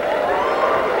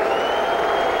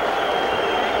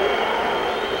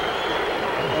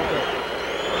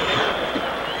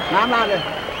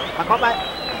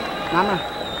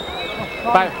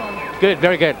 Good,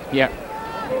 very good. Yeah.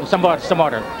 Some water.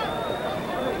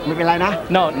 ไม่เป็นไรนะ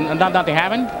No, nothing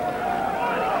happened.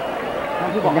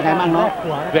 ที่บอกยังไงบ้างเนาะ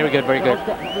Very good, very good.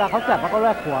 เราเขาจับเขาก็แล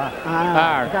กขวา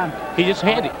He just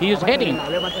hitting.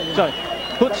 So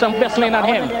put some Vaseline on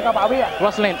him.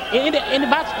 Vaseline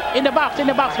in the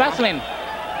box, Vaseline.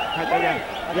 หายใจใหญ่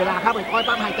เวลาเข้าไปค่อย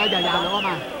ปั๊บหายใจยาวๆแล้วก็ม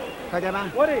าเข้าใจป่ะ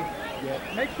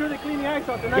Make sure they clean the ice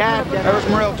out. They're not Eric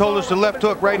Morel told us the left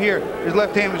hook right here. His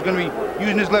left hand was going to be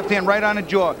using his left hand right on the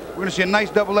jaw. We're going to see a nice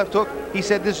double left hook. He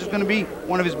said this is going to be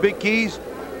one of his big keys.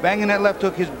 Banging that left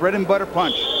hook, his bread and butter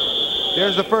punch.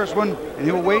 There's the first one, and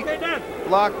he will wait,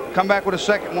 block, come back with a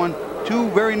second one. 2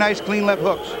 very nice clean left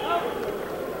hooks.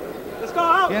 Let's go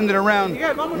out. The end of the round,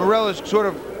 Morel is sort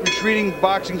of retreating,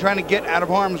 boxing, trying to get out of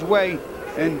harm's way.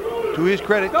 And to his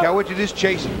credit, Kaovichit is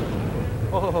chasing.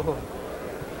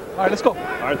 All right, let's go.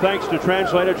 Our thanks to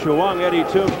translator Chuang Eddie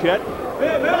Toomkit.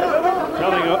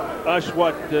 Telling us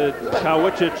what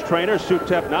Kaovichit's trainer,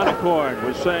 Sutep Nanakorn,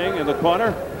 was saying in the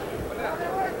corner.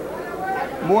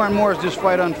 More and more as this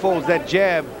fight unfolds, that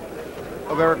jab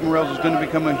of Eric Morel's is going to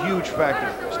become a huge factor.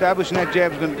 Establishing that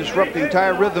jab is going to disrupt the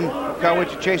entire rhythm of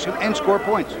Kaovichit chasing and score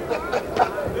points.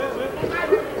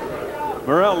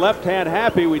 Morel left hand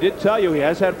happy. We did tell you he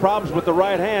has had problems with the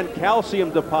right hand.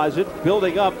 Calcium deposit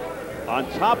building up on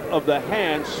top of the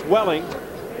hand, swelling.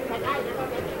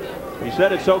 He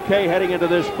said it's okay heading into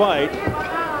this fight,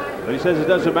 but he says it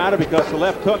doesn't matter because the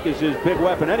left hook is his big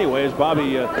weapon anyway, as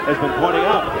Bobby has been pointing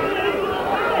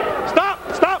out. Stop!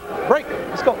 Stop! Break!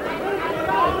 Let's go.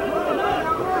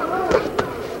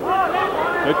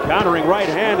 Good countering right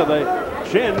hand to the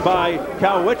chin by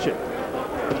Kaovichit.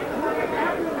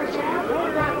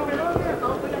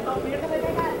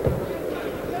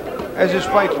 As this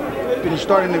fight's been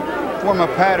starting to form a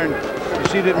pattern, you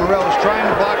see that Morel is trying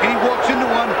to block, and he walks into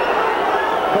one.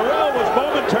 Morel was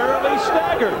momentarily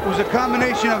staggered. It was a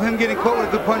combination of him getting caught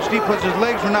with a good punch deep, plus his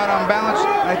legs were not on balance,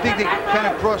 and I think they kind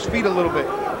of crossed feet a little bit.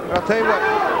 But I'll tell you what,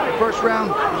 the first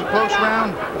round was a close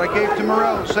round, but I gave to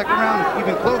Morel. The second round,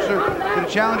 even closer to the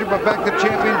challenger, but back to the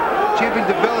champion. Champion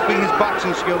developing his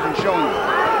boxing skills and showing them.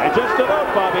 And just to note,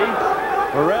 Bobby,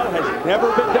 Morel has never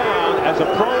been down as a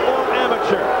pro or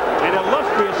amateur. An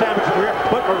illustrious amateur career,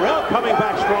 but Morel coming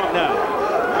back strong now.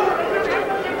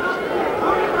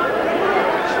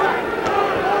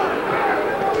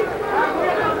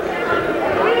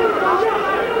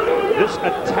 This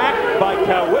attack by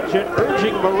Kaovichit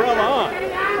urging Morel on.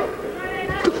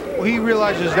 Well, he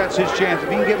realizes that's his chance. If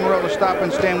he can get Morel to stop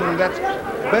and stand with him, that's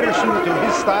better suited to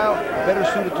his style, better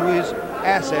suited to his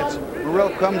assets. Morel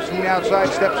comes from the outside,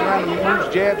 steps around and moves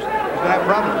jabs. He's going to have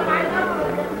problems.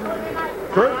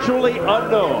 Virtually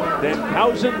unknown,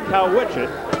 Denkaosan Kaovichit.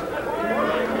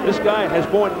 This guy has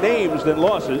more names than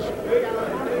losses.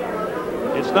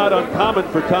 It's not uncommon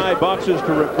for Thai boxers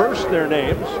to reverse their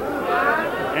names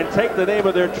and take the name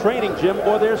of their training gym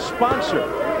or their sponsor.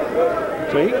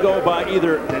 So he can go by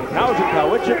either Denkaosan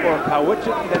Kaovichit or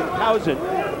Kaovichit Denkaosan.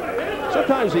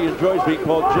 Sometimes he enjoys being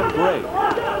called Jim Gray.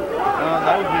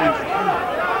 That would be interesting.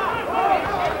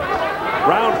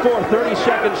 Round 4, 30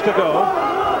 seconds to go.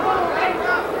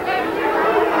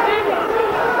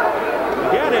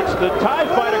 Again, it's the Thai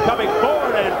fighter coming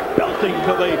forward and belting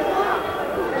to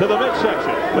the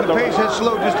midsection. The pace has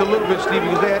slowed just a little bit, Steve,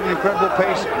 because they had an incredible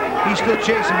pace. He's still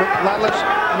chasing, but a lot less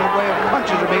in the way of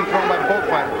punches are being thrown by both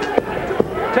fighters.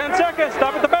 10 seconds,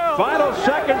 stop at the bell. Final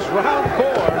seconds, round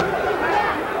 4.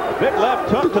 Big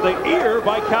left hook to the ear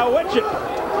by Kaovichit.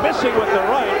 Missing with the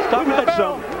right. We've had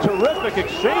some terrific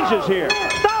exchanges here.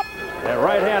 Stop! That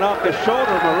right hand off the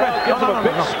shoulder. Morel gives him a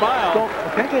big smile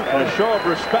and a show of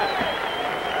respect.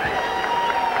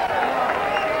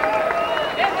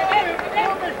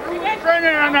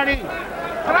 En la nariz.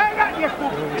 Traiga y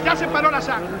escupe. Ya se paró la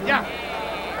sangre. Ya.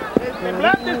 The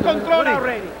blood is controlled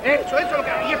already. Eso es lo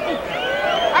que hay. Y escupe.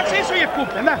 Hace eso y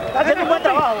escupe. Anda. Está haciendo un buen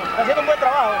trabajo. Está haciendo un buen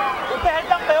trabajo. Usted es el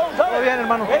campeón, ¿sabes? Todo bien,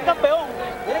 hermano. Es el campeón.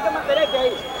 Tiene que mantenerse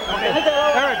ahí.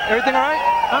 Eric, everything all right?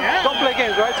 Huh? Yeah. Don't play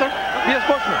games, right, sir? Be a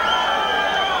sportsman.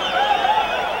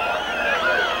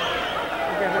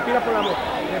 Okay, respira por la boca.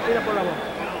 Respira por la boca.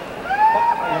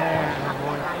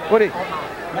 Woody.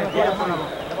 Respira por la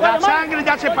boca. La sangre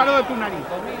ya se paró de tu nariz.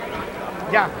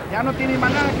 Ya no tiene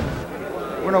más nada que...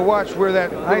 We're going to watch where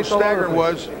that little stagger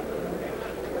was.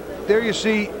 There you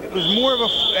see, it was more of a,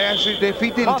 actually, their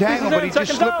feet didn't tangle, but he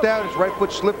just slipped out. His right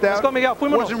foot slipped out. It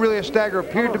wasn't really a stagger,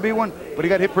 appeared to be one, but he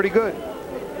got hit pretty good.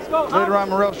 Later on,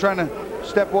 Morel's trying to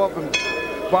step off and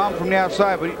bomb from the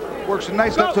outside, but he works a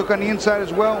nice left hook on the inside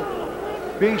as well.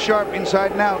 Being sharp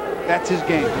inside and out, that's his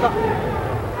game.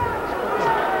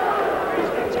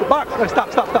 Box. Stop.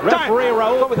 Referee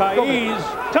Raul Caiz.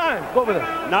 Time. Go over there.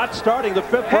 Not starting the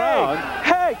 5th round.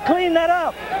 Hey, clean that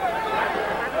up.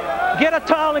 Get a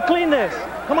towel and clean this.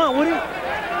 Come on, Woody.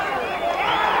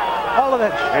 All of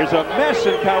that. There's a mess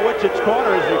in Kaovichit's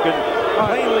corner, as you can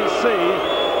plainly see.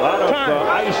 A lot of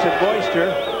ice and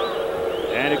moisture.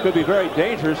 And it could be very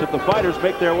dangerous if the fighters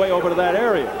make their way over to that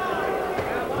area.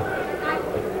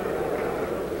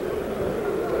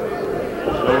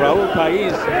 So Raul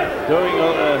Caiz doing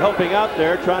helping out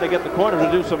there, trying to get the corner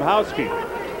to do some housekeeping.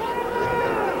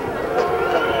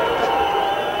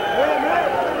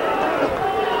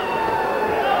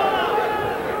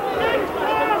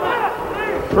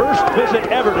 First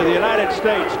visit ever to the United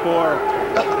States for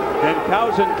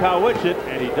Denkaosan Kaovichit,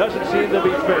 and he doesn't seem to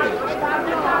be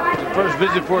phased. First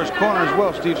visit for his corner as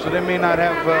well, Steve, so they may not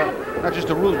have not just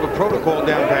the rules but protocol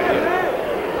down pat yet.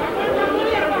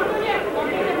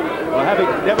 Well, having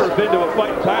never been to a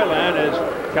fight in Thailand, as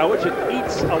Kaovichit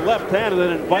eats a left hand and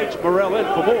then invites Morel in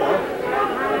for more.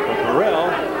 But Morel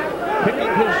picking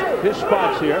his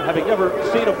spots here, having never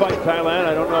seen a fight in Thailand.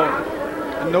 I don't know.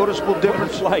 A noticeable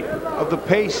difference of the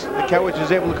pace that Kaovichit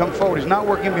is able to come forward. He's not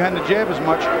working behind the jab as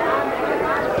much,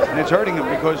 and it's hurting him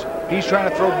because he's trying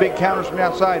to throw big counters from the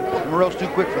outside. And Morel's too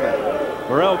quick for that.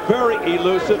 Morel very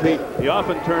elusive. He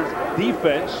often turns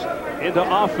defense into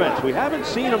offense. We haven't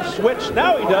seen him switch.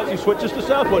 Now he does. He switches to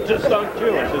southpaw, just on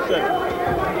cue, as I said.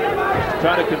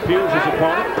 Trying to confuse his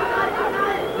opponent.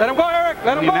 Let him go, Eric.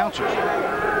 Let him go. The announcers.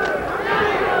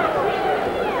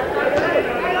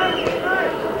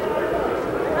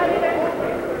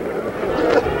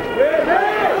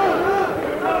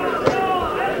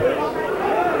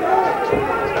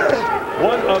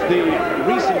 One of the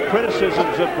recent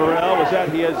criticisms of Morel was that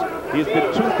he's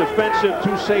been too defensive,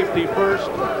 too safety first.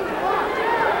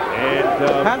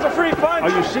 And hands are free, fight.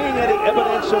 Are you seeing any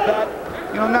evidence of that?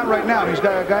 You know, not right now. He's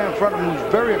got a guy in front of him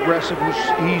who's very aggressive.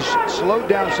 He's slowed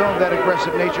down some of that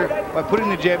aggressive nature by putting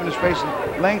the jab in his face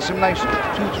and laying some nice 2,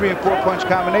 3, and 4 punch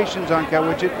combinations on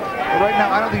Kaovichit. But right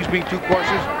now, I don't think he's being too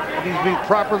cautious. I think he's being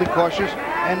properly cautious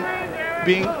and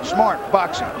being smart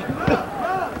boxing.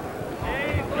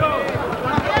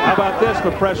 How about this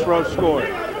for press row score?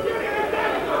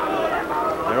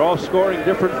 They're all scoring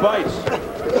different fights.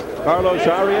 Carlos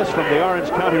Arias from the Orange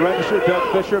County Register,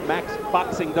 Doug Fisher,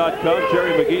 MaxBoxing.com,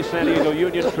 Jerry McGee, San Diego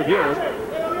Union Tribune.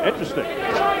 Interesting.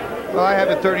 Well, I have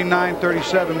it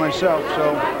 39-37 myself,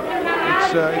 so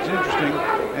it's interesting.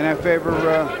 And I favor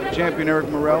champion Eric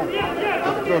Morel.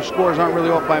 Those scores aren't really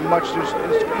off by much. There's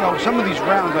you know, some of these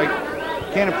rounds, I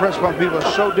can't impress upon people,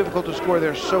 are so difficult to score.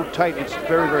 They're so tight. It's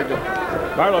very, very difficult.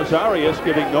 Carlos Arias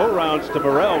giving no rounds to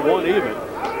Morel, 1 even.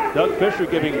 Doug Fisher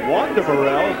giving 1 to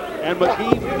Morel, and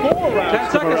McGee 4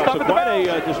 rounds to Morel. So quite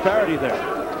a disparity there.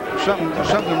 There's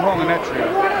something wrong in that trio.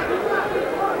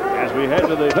 As we head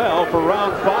to the bell for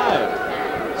round 5.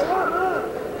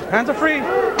 Hands are free.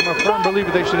 I'm a firm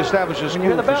believer they should establish a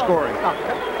school for scoring.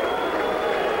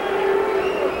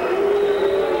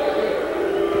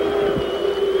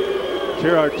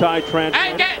 Here are Thai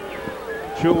translator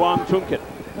Chu Wang Chungkit.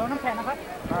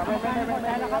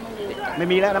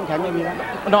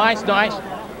 No ice, no ice.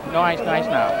 No ice, no ice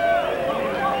now.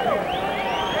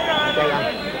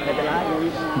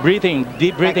 Breathing,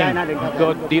 deep breathing.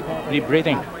 Go deep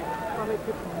breathing.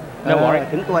 No worry.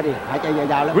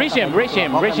 Reach him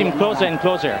closer and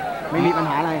closer.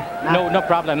 No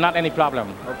problem, not any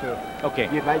problem. Okay.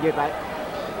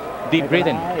 Deep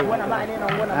breathing.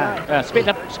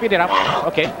 Speed it up.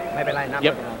 Okay.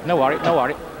 Yep. No worry.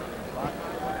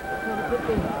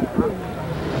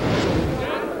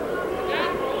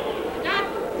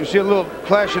 You see a little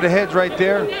clash of the heads right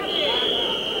there.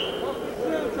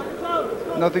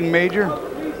 Nothing major.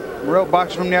 Morel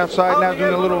boxing from the outside, now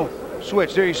doing a little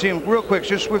switch. There you see him real quick.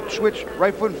 Just swift switch,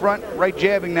 right foot in front, right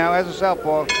jabbing now as a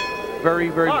southpaw. Very,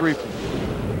 very briefly.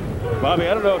 Bobby,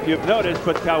 I don't know if you've noticed,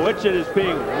 but Kaovichit is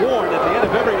being warned at the end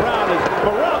of every round as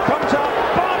Morel comes out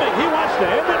bombing. He wants to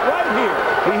end it right here.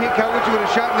 He hit Kaovichit with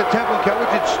a shot in the temple.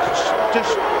 Kaovichit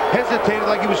just hesitated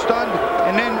like he was stunned,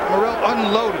 and then Morel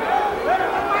unloaded.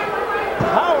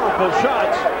 Powerful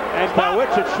shots, and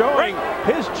Kaovichit showing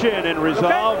his chin and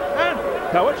resolve.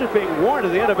 Kaovichit being warned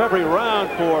at the end of every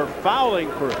round for fouling,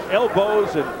 for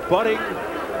elbows and butting.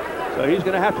 So he's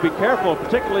going to have to be careful,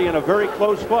 particularly in a very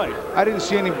close fight. I didn't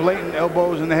see any blatant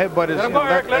elbows, and the headbutt is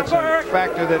that's a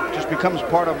factor that just becomes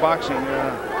part of boxing.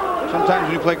 Sometimes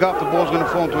when you play golf, the ball's going to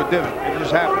fall into a divot. It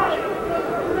just happens.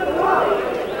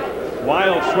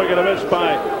 Wild swing and a miss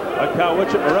by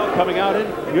Kaovichit. Morel coming out in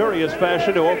furious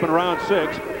fashion to open round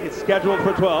 6. It's scheduled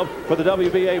for 12 for the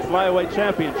WBA Flyweight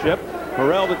Championship.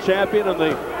 Morel the champion in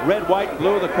the red, white, and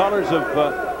blue, the colors of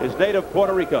his native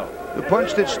Puerto Rico. The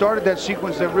punch that started that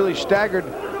sequence that really staggered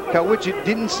Kaovichit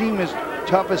didn't seem as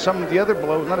tough as some of the other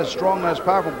blows, not as strong, not as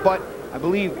powerful, but I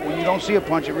believe when you don't see a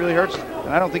punch, it really hurts,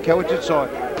 and I don't think Kaovichit saw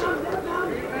it.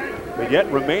 But yet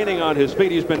remaining on his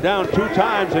feet, he's been down 2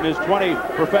 times in his 20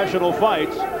 professional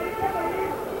fights.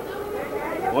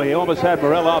 Well, he almost had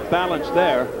Morel off balance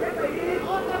there.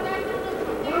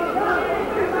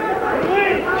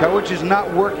 Kaovichit's not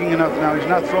working enough now. He's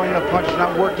not throwing enough punches,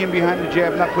 not working behind the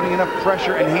jab, not putting enough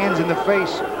pressure and hands in the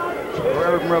face for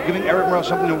Eric Morel, giving Eric Morel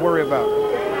something to worry about.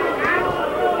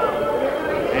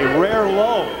 A rare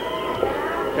lull.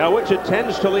 Kaovichit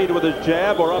tends to lead with his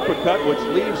jab or uppercut, which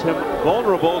leaves him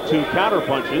vulnerable to counter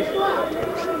punches.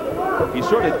 He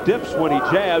sort of dips when he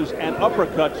jabs and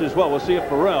uppercuts as well. We'll see if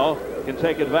Morel can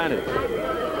take advantage.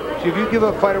 See, if you give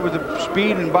a fighter with the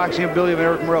speed and boxing ability of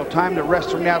Eric Morel time to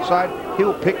rest from the outside, he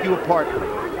will pick you apart.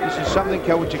 This is something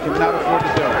Kaovichit cannot afford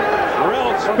to do.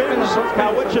 Morel spins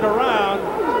Kaovichit around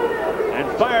and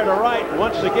fired to right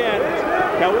once again.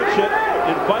 Kaovichit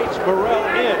invites Morel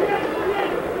in.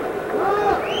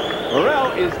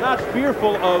 Morel is not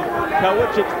fearful of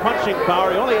Kaovichit's punching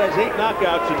power. He only has 8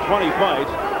 knockouts in 20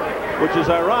 fights, which is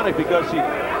ironic because he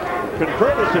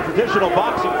converted to traditional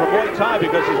boxing from Muay Thai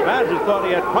because his manager thought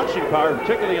he had punching power,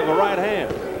 particularly in the right hand.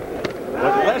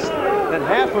 But less than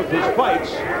half of his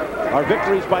fights are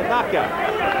victories by knockout.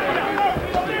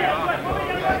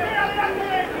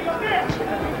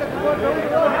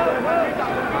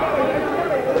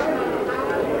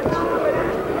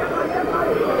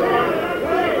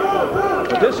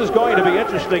 But this is going to be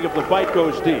interesting if the fight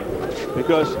goes deep,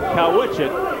 because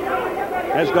Kaovichit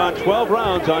has gone 12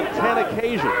 rounds on 10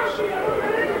 occasions.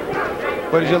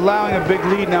 But he's allowing a big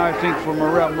lead now, I think, for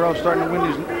Morel. Morel's starting to win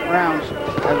these rounds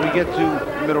as we get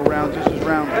to the middle rounds. This is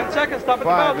round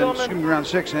 5 and excuse me, round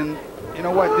 6. And you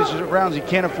know what? This is rounds he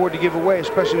can't afford to give away,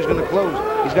 especially if he's going to close.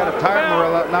 He's got to tire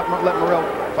Morel out, not let Morel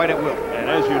fight at will. And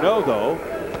as you know, though,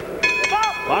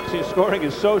 boxing scoring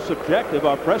is so subjective.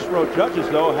 Our press row judges,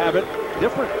 though, have it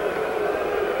different.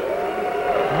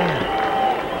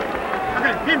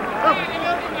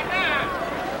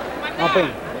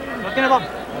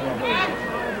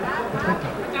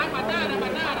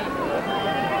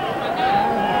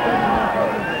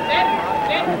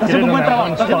 Haciendo un buen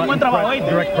trabajo, está haciendo un buen trabajo, ¿oíste?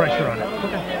 Direct pressure on it.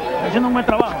 Está haciendo un buen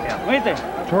trabajo, ¿oíste?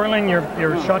 Twirling your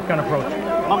shotgun approach.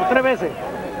 Vamos, 3 veces.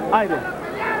 Aire.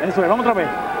 Eso es, vamos otra vez.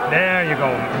 There you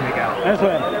go, Miguel. Eso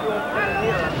es.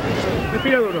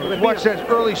 Watch that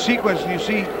early sequence, and you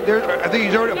see there. I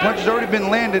think a punch has already been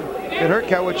landed that hurt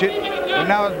Kaovichit, and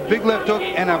now a big left hook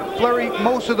and a flurry.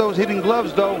 Most of those hitting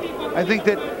gloves, though. I think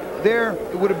that there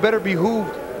it would have better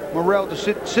behooved Morel to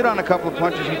sit on a couple of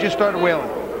punches. He just started wailing.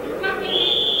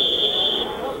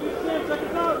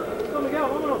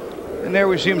 And there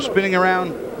we see him spinning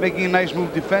around, making a nice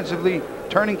move defensively,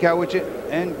 turning Kaovichit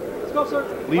and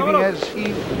leaving as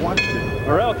he wants to.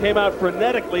 Morel came out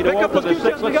frenetically to open the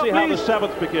 6th. Let's see how the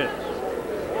 7th begins.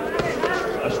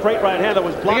 A straight right hand that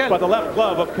was blocked by the left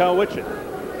glove of Kaovichit.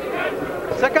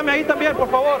 Sácame ahí también, por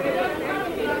favor.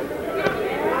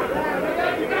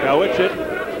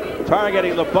 Kaovichit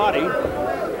targeting the body.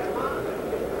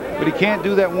 But he can't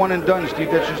do that one and done,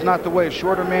 Steve. That's just not the way. A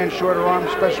shorter man, shorter arm,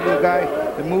 especially a guy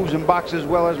that moves and boxes as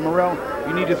well as Morel.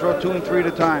 You need to throw 2 and 3 at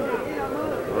a time.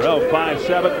 Morel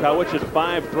 5'7", Kaovichit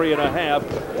 5'3½",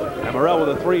 and Morel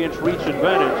with a 3-inch reach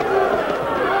advantage.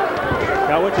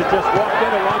 Kaovichit just walked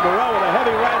in along Morel with a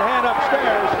heavy right hand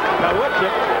upstairs.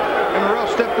 Kaovichit. And Morel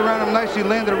stepped around him nicely,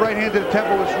 landed a right hand to the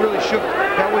temple, which really shook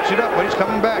Kaovichit up, but he's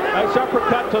coming back. Nice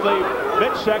uppercut to the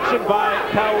midsection by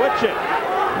Kaovichit.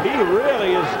 He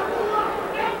really is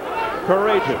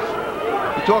courageous.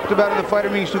 He talked about in the fighter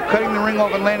meetings too, cutting the ring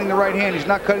off and landing the right hand. He's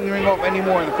not cutting the ring off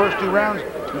anymore. In the first 2 rounds,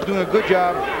 he was doing a good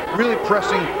job, really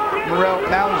pressing Morel.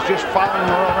 Now he's just following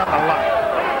Morel around a lot.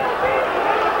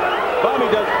 Bobby,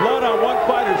 does blood on one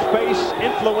fighter's face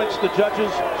influence the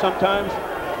judges sometimes?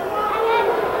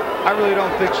 I really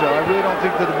don't think so. I really don't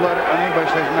think that the blood on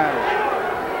anybody's face matters.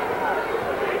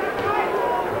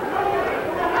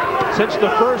 Since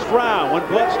the first round, when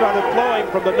blood started flowing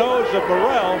from the nose of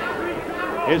Morel,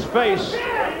 his face,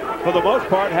 for the most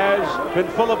part, has been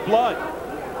full of blood.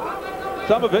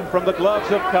 Some of it from the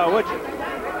gloves of Kaovichit,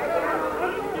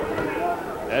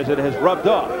 as it has rubbed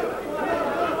off,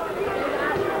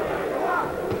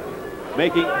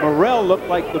 making Morel look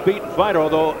like the beaten fighter,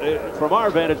 although from our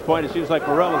vantage point, it seems like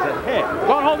Morel is ahead.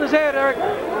 Don't hold his head, Eric.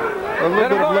 A little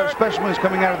bit of blood, especially when it's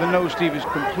coming out of the nose, Steve, is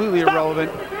completely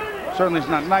irrelevant. Certainly it's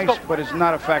not nice, but it's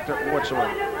not a factor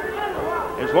whatsoever.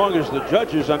 As long as the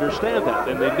judges understand that,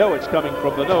 and they know it's coming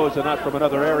from the nose and not from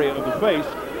another area of the face,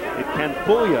 it can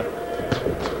fool you.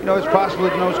 You know, it's possible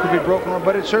that the nose could be broken,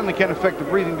 but it certainly can affect the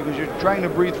breathing because you're trying to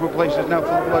breathe through a place that's now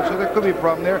full of blood, so there could be a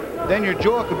problem there. Then your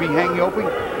jaw could be hanging open,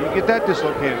 and you get that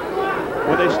dislocated.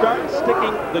 When they start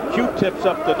sticking the Q-tips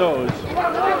up the nose,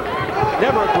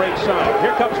 never a great sign.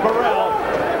 Here comes Morel,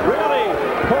 really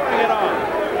pouring it on.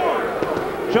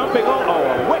 Jumping on,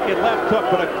 a wicked left hook,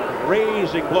 but a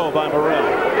raising blow by Morel.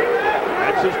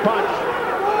 That's his punch.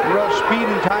 Morel's speed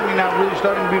and timing now really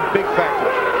starting to be big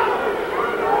factors.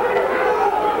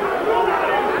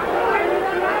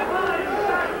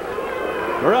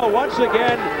 Morel once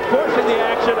again forcing the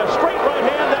action, a straight right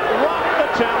hand that rocked the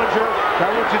challenger.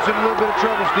 Kaovichit's in a little bit of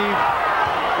trouble, Steve.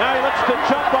 Now he looks to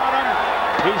jump on him.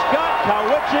 He's got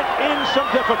Kaovichit in some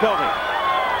difficulty.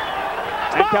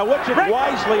 And Kaovichit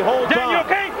wisely holds on. You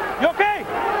okay? You okay?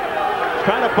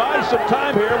 Trying to buy some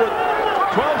time here with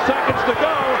 12 seconds to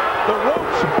go. The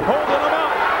ropes holding him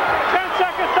up. 10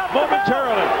 seconds. Stop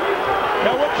momentarily.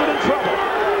 Kaovichit in trouble.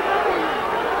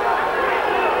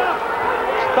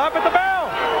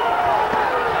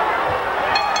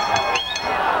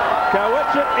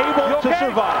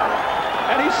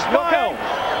 smiles.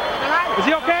 Is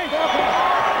he okay?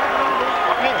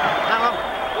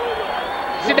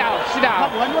 Sit down, sit down.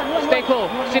 Stay cool,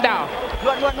 sit down.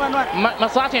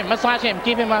 Massage him,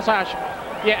 give him massage.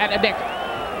 Yeah, at the neck.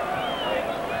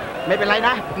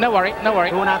 No worry, no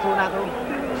worry.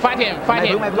 Fight him,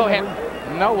 go ahead.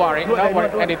 No worry,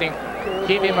 anything.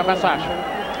 Give him a massage.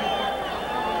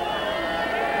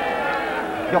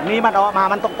 ยกนี้มันออกมา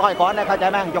มันต้องต่อยก่อนนะเข้าใจ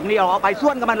ไหมยกนี้ออกไปส่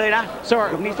วนกับมันเลยนะ Sir.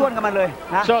 ยกนี้ส่วนกับมันเลย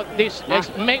นะ So this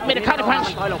make the counter punch.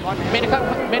 Make the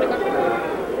counter.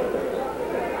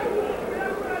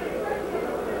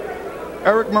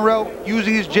 Eric Morel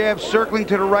using his jab, circling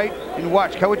to the right, and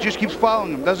watch. Kaovichit just keeps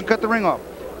following him, doesn't cut the ring off.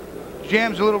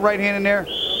 Jams a little right hand in there.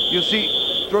 You'll see,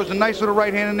 throws a nice little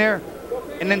right hand in there,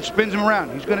 and then spins him around.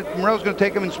 Morel's gonna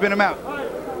take him and spin him out.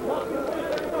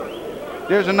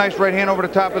 There's a nice right hand over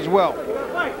the top as well.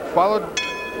 Followed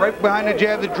right behind the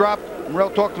jab that dropped. Morel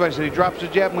talked about it. He said he drops the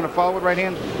jab. I'm going to follow it right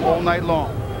hand all night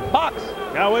long. Box.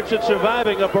 Kaovichit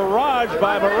surviving a barrage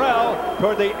by Morel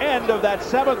toward the end of that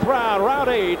 7th round, round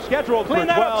 8, scheduled for 12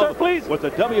 up, sir, please. with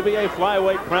the WBA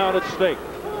flyweight crown at stake.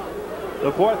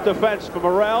 The 4th defense for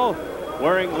Morel,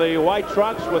 wearing the white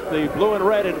trunks with the blue and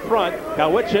red in front.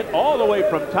 Kaovichit all the way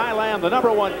from Thailand, the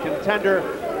 #1 contender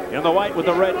in the white with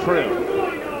the red trim.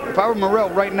 If I were Morel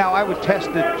right now, I would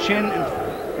test the chin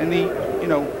and the,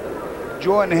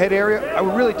 jaw and the head area. I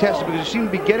would really test it because it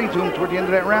seemed to be getting to him toward the end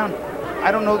of that round.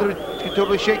 I don't know that it could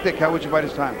totally shake that Kaovichit by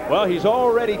this time. Well, he's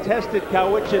already tested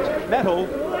Kaovichit's mettle,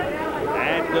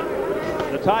 and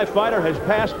the Thai fighter has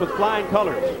passed with flying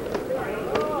colors.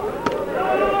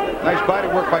 Nice body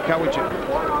work by Kaovichit.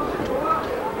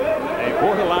 A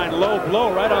borderline low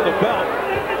blow right on the belt.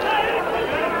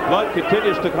 Blood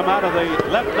continues to come out of the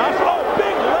left nostril. Oh,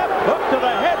 big left hook to the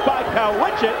head by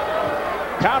Kaovichit.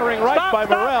 Countering right by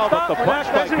Morel, but the punch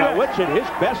by Kaovichit, his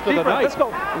best of the night. It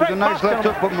was a nice left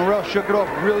hook, but Morel shook it off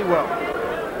really well.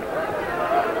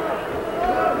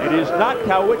 It is not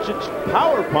Kaovichit's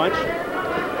power punch.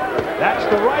 That's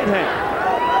the right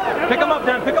hand. Pick him up,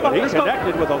 Dan. Pick him up. He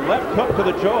connected with a left hook to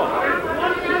the jaw.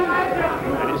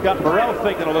 And he's got Morel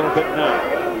thinking a little bit now.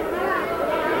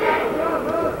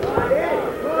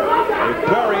 A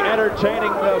very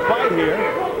entertaining fight here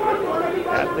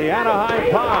at the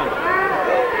Anaheim Pond.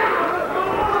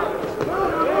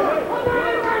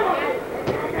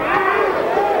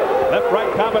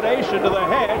 Left-right combination to the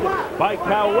head by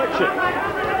Kaovichit.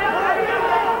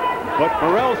 But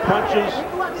Morel's punches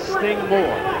sting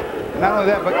more. Not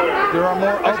only that, but there are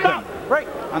more of them.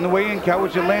 On the way in,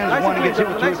 Kaovichit lands one and gets hit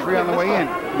with 2 or 3 on the way in.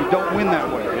 You don't win that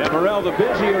way. Yeah, Morel the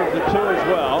busier of the two as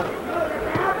well.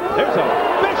 There's a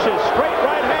vicious straight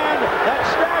right hand that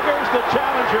staggers the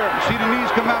challenger. You see the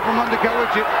knees come out from under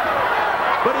Kaovichit.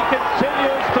 But he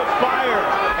continues to fire.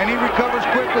 And he recovers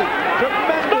quickly.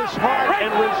 Tremendous heart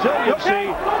and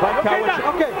resiliency by Kaovichit.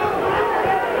 Okay.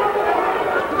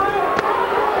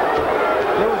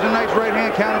 There was a nice right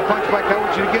hand counter punch by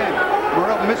Kaovichit again.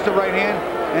 Morel missed the right hand,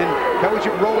 and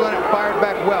Kaovichit rolled on it and fired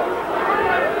back well.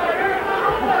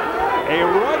 A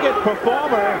rugged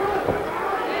performer,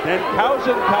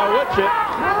 Denkaosan Kaovichit,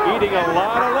 eating a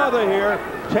lot of leather here,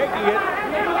 taking it,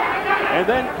 and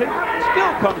then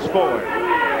still comes forward.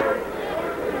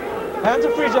 Hands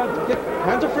are free, John.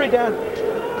 Hands are free, Dan.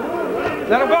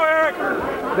 Let him go, Eric.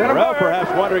 Let him Morel go,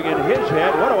 perhaps wondering in his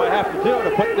head, what do I have to do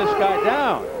to put this guy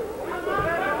down?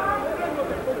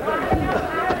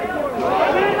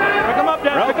 Pick him up,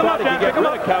 Dan. Morel Pick him up, thought he Dan. could get Pick him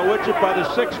rid up. of Kaovichit by the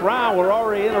 6th round. We're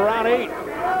already in round 8.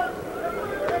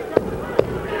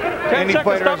 Any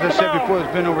fighter, as I said before,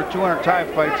 has been over 200 Thai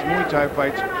fights, Muay Thai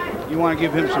fights. You want to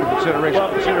give him some consideration.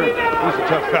 Well, Consider he's a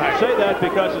tough guy. I say that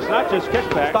because it's not just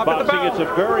kickback boxing, it's a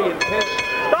very intense,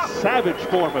 savage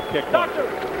form of kickboxing.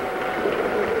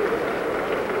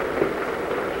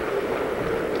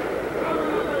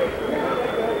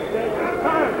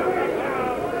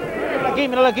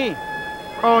 Lucky.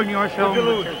 Oh, your shoulder.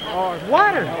 Oh, it's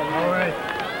water. All right.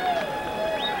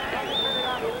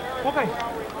 Okay.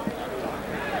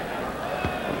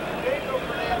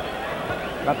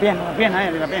 La pierna, la pierna.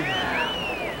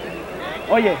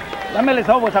 Oye, dame el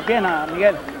sobo esa pierna,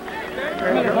 Miguel.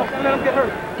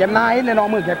 เก็บหน้าให้เลยน้อง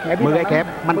มือแคบมือแคบ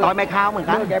มันต่อยไม่เข้าเหมือน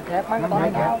กันมือแคบมันก็ต่อยไ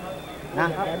ม่เข้านะ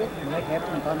มือแคบ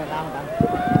มันต่อยไม่เข้าเหมือนกัน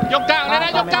ยกกลางเลยนะ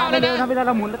ยกกลางเลยนะทำเวลาเ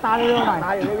ราหมุนตาเร็วๆหน่อยต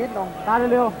าอยู่ในวิทย์น้องตาเ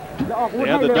ร็วๆแล้วออกวุ้น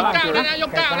ให้เร็วยกกลางเลยนะย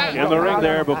กกลางเลย In the ring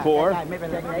there before. ไม่เป็น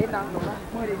ไรน้องนะ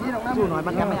มือดีๆน้องนะสู้หน่อย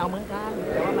มันก็ไม่เอาเหมือนกัน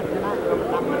แต่ว่ามันชนะ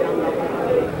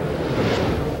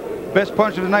Best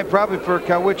punch of the night probably for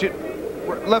Kaovichit.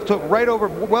 Left hook right over,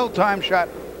 well-timed shot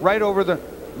right over the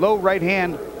low right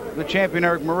hand of the champion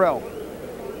Eric Morel.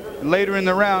 Later in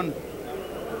the round,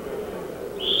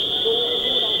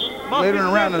 later in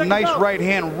the round, a nice right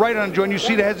hand right on the joint. You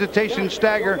see the hesitation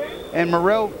stagger, and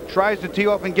Morel tries to tee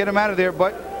off and get him out of there,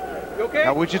 but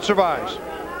Kaovichit survives.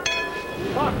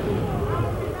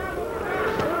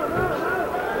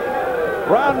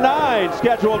 Round 9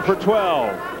 scheduled for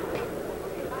 12.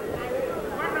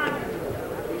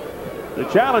 The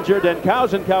challenger,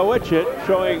 Denkaosan Kaovichit,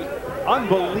 showing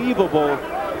unbelievable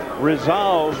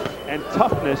resolve and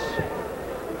toughness,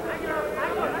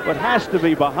 but has to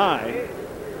be behind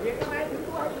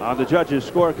on the judges'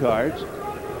 scorecards.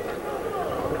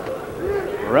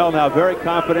 Morel now very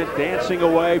confident, dancing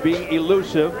away, being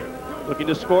elusive, looking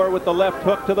to score with the left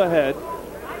hook to the head.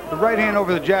 The right hand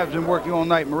over the jab's been working all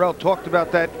night. Morel talked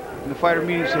about that in the fighter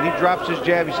meeting. He said he drops his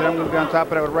jab. He said, I'm going to be on top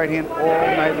of that with right hand all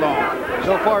night long.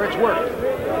 So far, it's worked.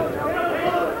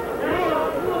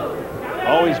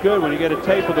 Always good when you get a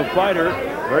tape of the fighter.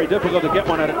 Very difficult to get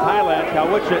one out of Thailand.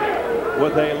 Kaovichit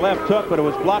with a left hook, but it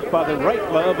was blocked by the right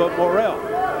glove of Morel.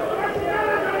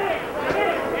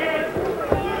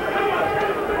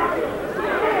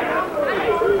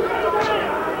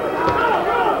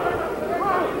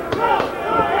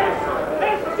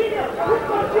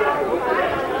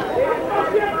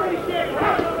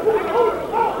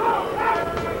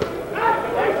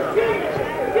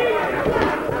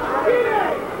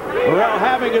 Morel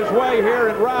having his way here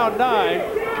in round 9.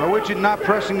 Kaovichit not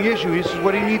pressing the issue. This is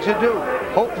what he needs to do.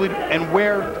 Hopefully, and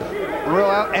wear Morel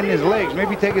out and his legs.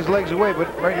 Maybe take his legs away, but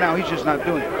right now he's just not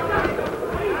doing it.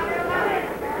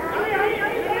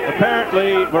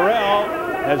 Apparently, Morel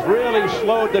has really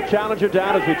slowed the challenger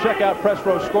down as we check out press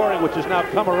row scoring, which has now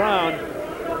come around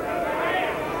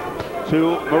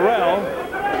to Morel,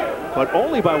 but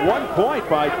only by 1 point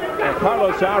by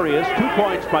Carlos Arias, 2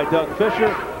 points by Doug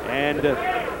Fisher, and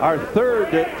our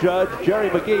third judge, Jerry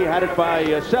McGee, had it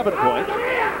by 7 points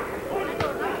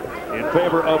in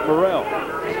favor of Morel.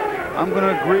 I'm going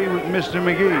to agree with Mr.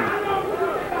 McGee.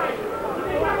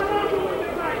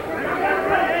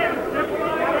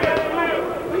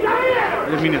 I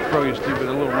didn't mean to throw you, Steve, but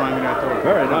a little rhyming I thought.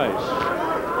 Very nice.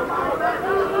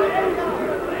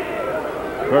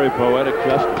 Very poetic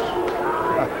justice.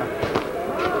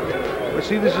 But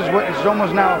see, this is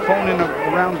almost now a phone in the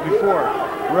rounds before.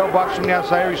 Morel boxes from the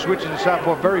outside. He switches to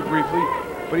southpaw very briefly,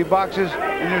 but he boxes,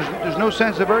 and there's no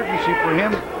sense of urgency for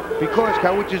him because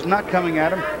Kaovichit's not coming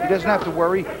at him. He doesn't have to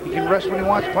worry. He can rest when he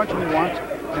wants, punch when he wants,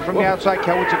 and from the outside,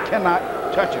 Kaovichit cannot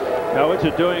touch him.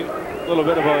 Kaovichit doing a little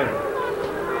bit of a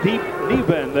deep knee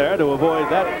bend there to avoid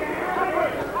that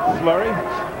flurry.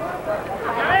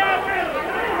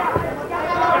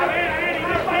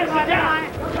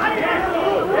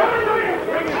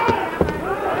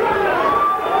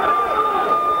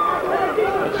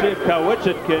 See if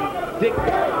Kaovichit can dig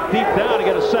deep down to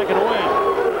get a second win.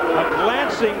 A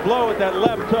glancing blow at that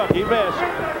left hook. He missed.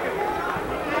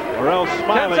 Morel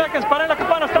smiling. 10 seconds.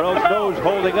 Morel's nose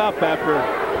holding up after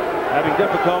having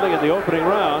difficulty in the opening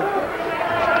round.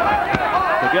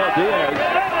 Miguel Diaz,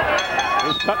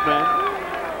 his cut man.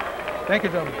 Thank you,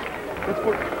 gentlemen.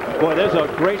 Boy, there's a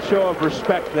great show of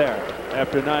respect there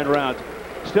after 9 rounds.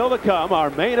 Still to come, our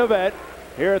main event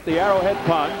here at the Arrowhead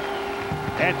Pond.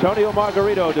 Antonio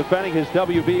Margarito defending his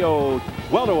WBO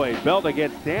welterweight belt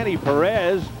against Danny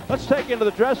Perez. Let's take into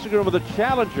the dressing room of the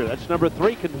challenger. That's number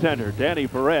 3 contender, Danny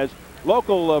Perez.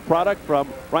 Local product from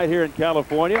right here in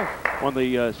California. Won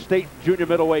the state junior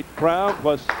middleweight crown,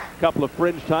 plus a couple of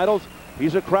fringe titles.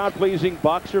 He's a crowd-pleasing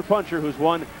boxer-puncher who's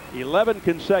won 11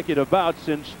 consecutive bouts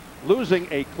since losing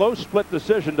a close split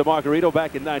decision to Margarito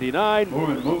back in '99.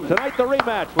 Tonight, the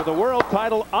rematch with the world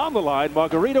title on the line.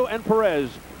 Margarito and Perez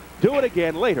do it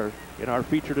again later in our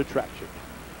featured attraction.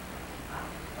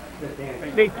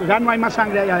 Listo, ya no hay más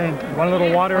sangre allá adentro. One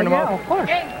little water in the mouth? Of course.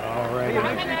 All right.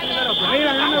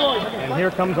 And here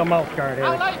comes a mouth guard,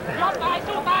 Eric.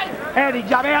 Eric,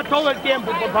 ya vea todo el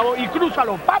tiempo, por favor, y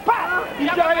crúzalo, papá, y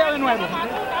ya vea de nuevo.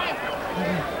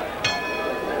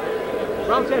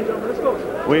 Round 10, gentlemen, let's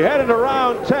go. We head into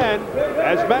round 10.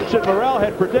 As mentioned, Morel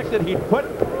had predicted he'd put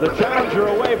the challenger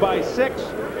away by 6.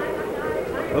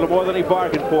 A little more than he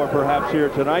bargained for, perhaps, here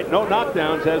tonight. No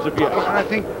knockdowns as of yet. And I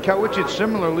think Kaovichit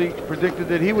similarly predicted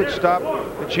that he would stop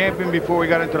the champion before we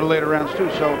got into the later rounds,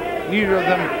 too. So neither of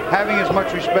them having as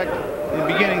much respect in the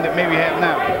beginning that maybe have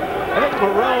now. I think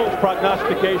Morel's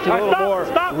prognostication a little more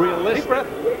realistic.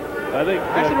 I think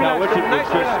Kaovichit was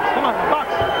just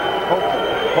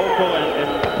hopeful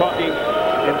and talking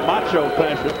in macho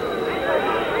fashion.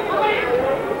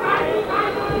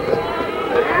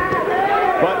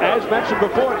 But as mentioned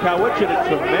before, Kaovichit in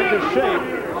tremendous shape.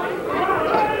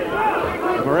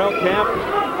 The Morel camp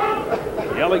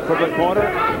yelling from the corner,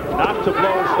 not to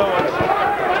blow his nose.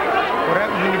 What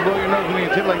happens when you blow your nose when you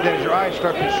get hit like that is your eyes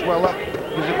start to swell up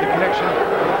because of the connection of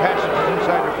the passages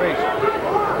inside your face.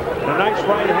 A nice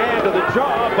right hand to the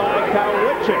jaw by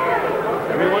Kaovichit.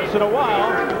 Every once in a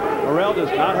while, Morel does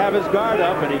not have his guard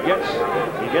up, and he gets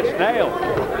nailed.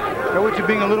 Kaovichit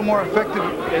being a little more effective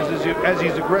as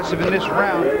he's aggressive in this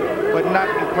round, but not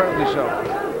incredibly so.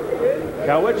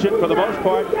 Kaovichit, for the most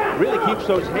part, really keeps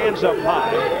those hands up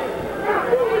high.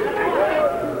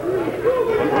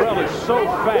 But Morel is so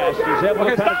fast, he's able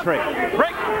to penetrate.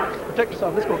 Break! Protect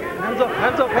yourself. Let's go. Hands up,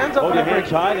 hands up, hands up. Hold your hands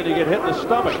high, then you get hit in the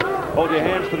stomach. Hold your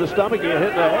hands to the stomach, you get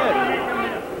hit in the head.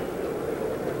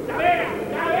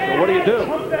 So what do you do?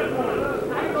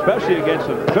 Especially against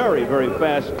a very, very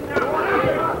fast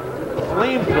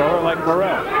flamethrower like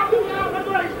Morel.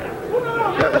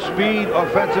 The speed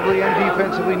offensively and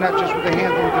defensively, not just with the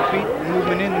hands but with the feet, the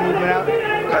movement in, the movement out.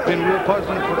 It's been real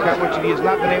puzzling for Kaovichit. He has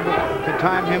not been able to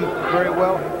time him very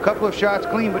well. A couple of shots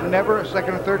clean, but never a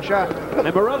second or third shot.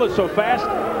 And Morel is so fast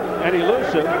and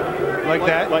elusive, like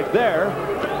that, like there.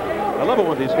 I love it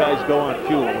when these guys go on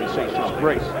cue when we say she's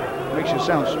grace. Makes you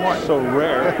sound smart. So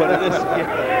rare, but it is.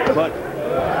 Yeah,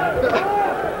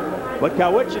 but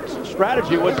Kaovichit's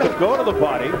strategy was to go to the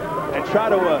body and try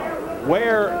to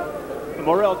wear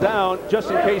Morel down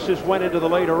just in case this went into the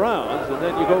later rounds, and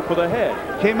then you go for the head.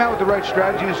 Came out with the right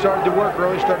strategy and started to work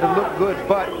early, started to look good,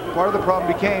 but part of the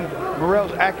problem became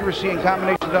Morel's accuracy and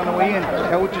combinations on the way in.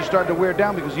 Kaovichit started to wear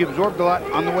down because he absorbed a lot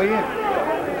on the way in.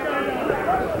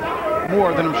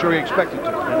 More than I'm sure he expected to.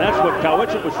 And that's what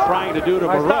Kaovichit was trying to do to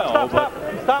Morel.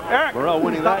 Stop, Eric. Morel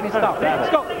winning that battle. Let's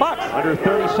go, box. Under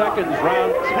 30 seconds,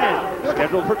 round 10,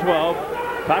 scheduled for 12.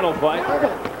 Title fight.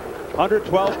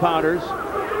 112-pounders.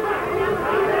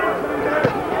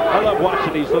 I love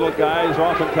watching these little guys,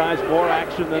 oftentimes more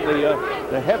action than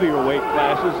the heavier weight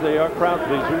classes. They are crowd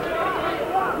pleasers.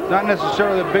 Not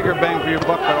necessarily a bigger bang for your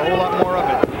buck, but a whole lot more of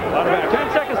it. A lot of action.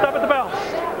 10 seconds, stop at the bell.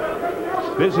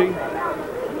 Busy.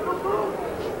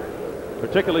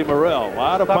 Particularly Morel. A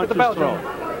lot of punches thrown.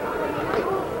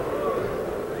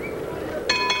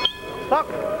 Stop.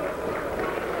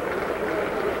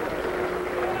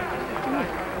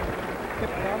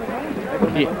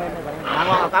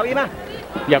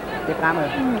 Yep.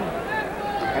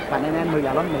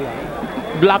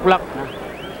 Block.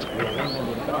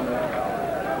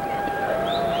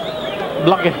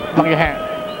 Block your hand.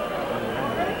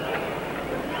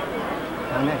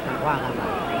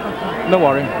 No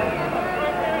worry.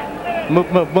 Move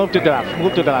to the left.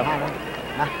 Move to the left.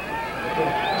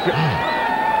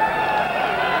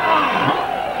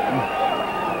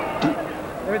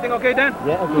 Everything okay, Dan?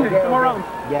 Yeah, okay. Two more rounds.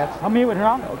 Yes. How many with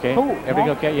round? Okay. Everything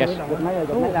okay? Yes.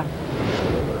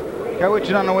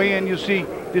 Kaovichit on the way in, you see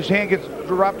this hand gets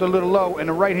dropped a little low, and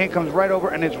the right hand comes right over,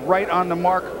 and it's right on the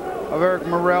mark of Eric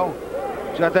Morel.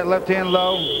 He's got that left hand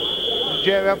low.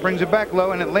 Jab out, brings it back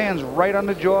low, and it lands right on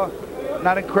the jaw.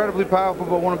 Not incredibly powerful,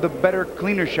 but one of the better,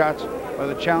 cleaner shots by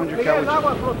the challenger, Kaovichit.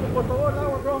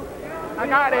 I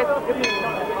got it.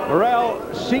 Morel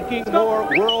seeking more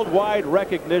worldwide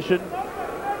recognition.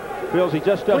 Feels he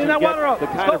just doesn't get the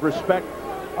kind of respect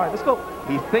All right, let's go.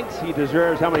 he thinks he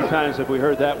deserves. How many times have we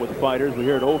heard that with fighters? We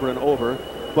hear it over and over.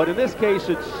 But in this case,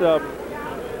 it's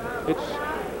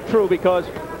true because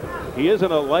he is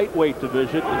in a lightweight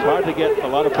division. It's hard to get a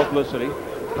lot of publicity.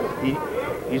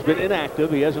 He's been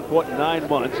inactive. He hasn't fought in 9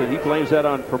 months, and he blames that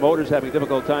on promoters having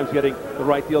difficult times getting the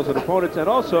right deals with opponents. And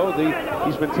also,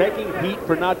 he's been taking heat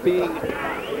for not being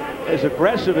as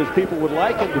aggressive as people would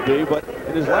like him to be. But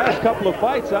in his last couple of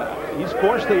fights, he's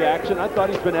forced the action. I thought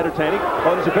he's been entertaining.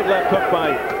 Oh, there's a big left hook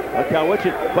by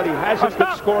Kaovichit, but he hasn't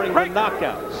been scoring the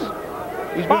knockouts.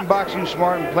 He's been boxing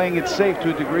smart and playing it safe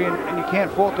to a degree, and you can't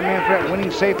fault the man for that.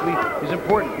 Winning safely is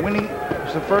important. Winning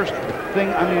is the first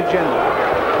thing on the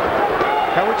agenda.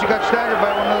 Kaovichit got staggered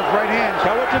by one of those right hands.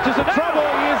 Kaovichit is in trouble.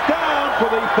 He is down for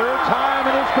the 3rd time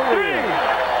in his career.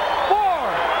 3,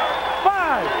 4,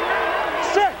 5,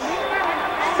 6,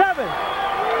 7,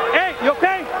 8. You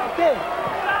okay? Okay.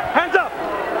 Hands up.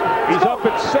 He's up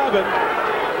at 7.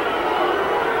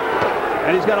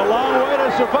 And he's got a long way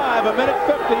to survive.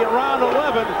 1:50 in round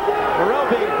 11. Morel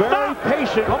being very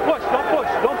patient. Don't push, don't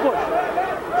push, don't push.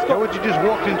 Kaovichit just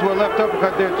walked into a left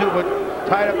uppercut there too, but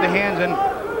tied up the hands, and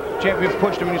the champion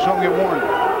pushed him and you saw him get warned.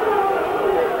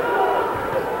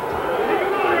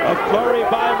 A flurry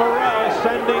by Morel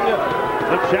sending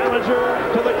the challenger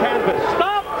to the canvas.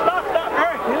 Stop, stop, stop.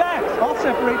 Eric, relax. I'll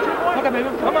separate you. Okay, baby.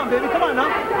 Come on, baby. Come on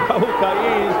now.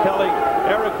 Kaovichit telling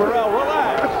Eric Morel,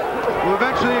 relax. Well,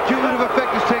 eventually, the cumulative effect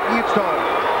is taking its toll.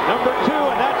 Number 2,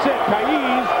 and that's it.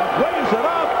 Kaovichit weighs it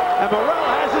up, and Morel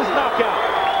has his knockout.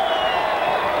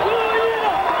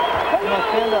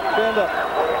 Stand up, stand up.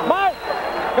 Mike,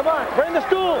 come on, bring the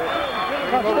stool.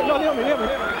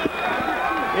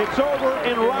 It's over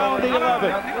in round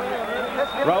 11.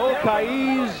 Raul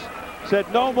Caiz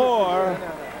said no more.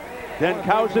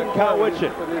 Denkaosan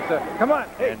Kaovichit. Come on.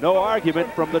 And no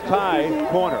argument from the tie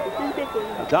corner.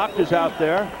 The doctor's out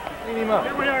there.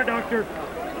 Here we are, doctor.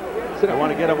 I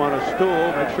want to get him on a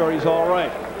stool, make sure he's all right.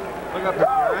 Look up here,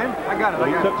 Ryan. I got it. But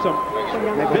he took some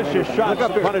vicious shots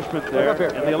of punishment there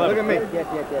in the 11th. Look at me.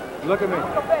 Look at me.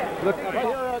 Look.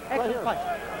 Excellent fight.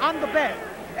 I'm the best.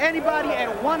 Anybody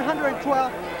at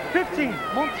 112, 15,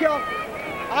 Montiel,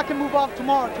 I can move off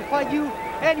tomorrow to fight you.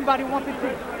 Anybody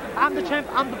 115. I'm the champ,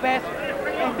 I'm the best.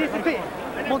 And this is it.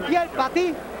 Montiel, para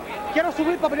ti, quiero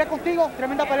subir para pelear contigo.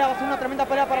 Tremenda pelea, va a ser una tremenda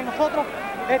pelea para nosotros.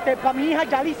 Para mi hija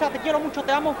Yalisa, te quiero mucho,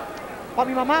 te amo. Para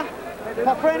mi mamá,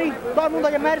 para Freddy, todo el mundo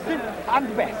allá en Madison, I'm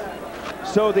the best.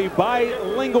 So the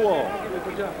bilingual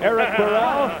Eric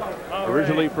Morel,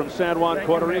 originally from San Juan,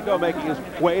 Puerto Rico, making his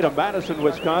way to Madison,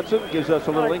 Wisconsin, gives us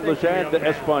a little English and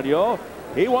Espanol.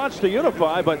 He wants to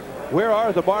unify, but where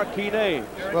are the marquee names?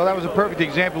 Well, that was a perfect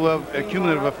example of a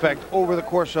cumulative effect over the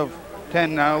course of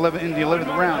 10, 11, in the 11th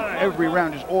round. Every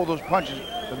round, just all those punches.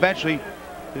 Eventually,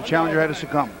 the challenger had to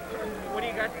succumb. What do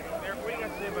you got to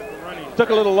say about the running?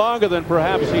 Took a little longer than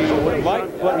perhaps he would have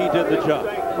liked, but he did the job.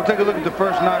 We'll take a look at the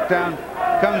first knockdown.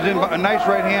 Comes in a nice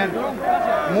right hand,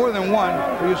 more than one.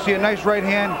 You'll see a nice right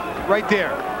hand right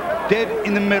there. Dead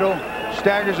in the middle,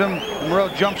 staggers him. Morel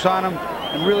jumps on him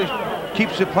and really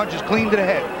keeps the punches clean to the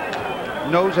head.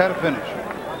 Knows how to finish.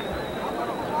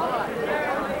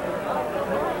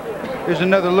 Here's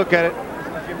another look at it.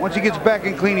 Once he gets back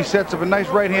and clean, he sets up a nice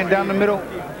right hand down the middle,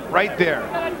 right there.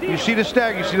 You see the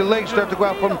stagger, you see the legs start to go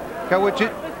out from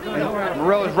Kaovichit.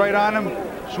 Morel is right on him,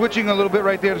 switching a little bit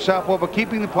right there to southpaw, but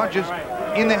keeping the punches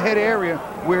in the head area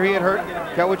where he had hurt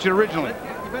Kaovichit originally.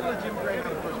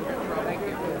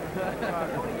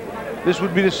 This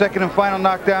would be the second and final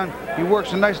knockdown. He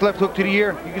works a nice left hook to the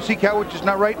ear. You can see Kaovichit's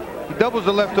not right. He doubles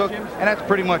the left hook, and that's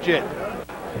pretty much it.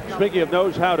 Speaking of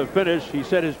knows how to finish, he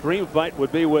said his dream fight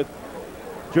would be with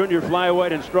junior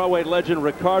flyweight and strawweight legend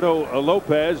Ricardo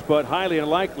Lopez, but highly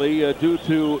unlikely due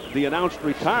to the announced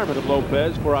retirement of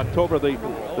Lopez for October the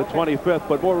 25th.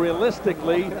 But more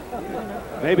realistically,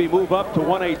 maybe move up to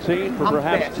 118 for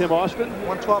perhaps Tim Austin.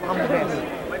 112, I'm the best.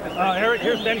 Eric,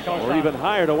 here's Denkaosan. Or even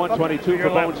higher to 122 for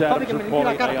Bones Adams and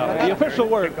Paulie Ayala. The official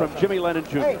word from Jimmy Lennon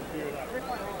Jr.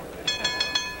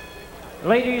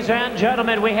 Ladies and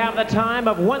gentlemen, we have the time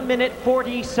of 1 minute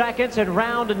 40 seconds in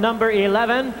round number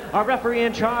 11. Our referee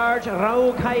in charge,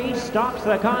 Raul Caiz, stops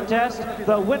the contest.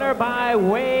 The winner by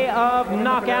way of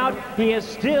knockout. He is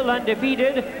still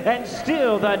undefeated and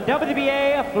still the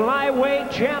WBA flyweight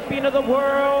champion of the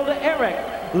world, Eric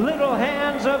Little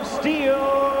Hands of Steel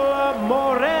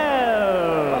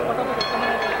Morel.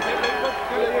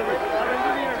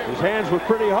 His hands were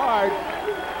pretty hard.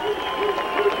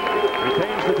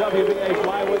 Retains the WBA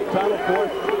flyweight title,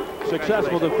 fourth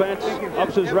successful defense,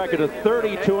 ups his record to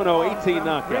 32-0, 18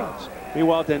 knockouts.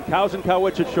 Meanwhile, Denkaosan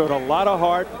Kaovichit showed a lot of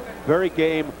heart, very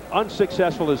game,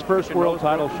 unsuccessful his first world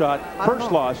title shot,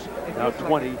 first loss, now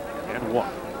 20-1.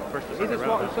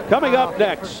 Coming up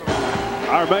next,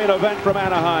 our main event from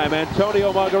Anaheim,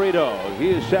 Antonio Margarito. He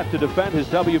is set to defend his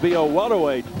WBO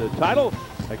welterweight title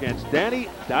against Danny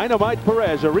Dynamite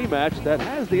Perez, a rematch that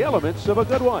has the elements of a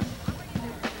good one.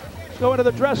 Go into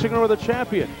the dressing room of the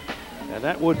champion, and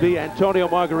that would be Antonio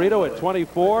Margarito at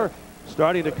 24,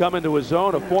 starting to come into his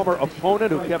own, a former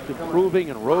opponent who kept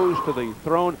improving and rose to the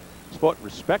throne, fought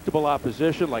respectable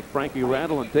opposition like Frankie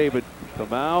Randall and David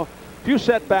Kamau. Few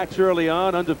setbacks early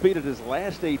on, undefeated his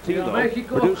last 18 though,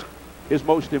 produced his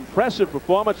most impressive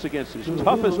performance against his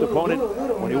toughest opponent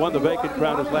when he won the vacant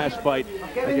crown his last fight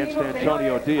against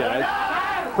Antonio Diaz.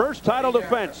 First title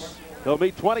defense. He'll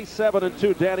meet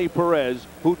 27-2 Danny Perez,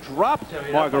 who dropped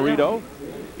Margarito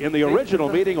in the original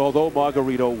meeting, although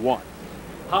Margarito won.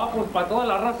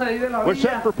 We're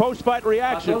set for post-fight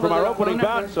reaction from our opening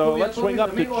bout, so let's swing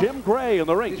up to Jim Gray in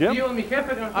the ring. Jim?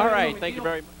 All right, thank you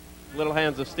very much. Little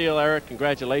Hands of Steel, Eric,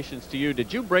 congratulations to you.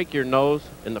 Did you break your nose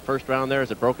in the first round there?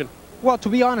 Is it broken? Well, to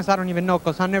be honest, I don't even know,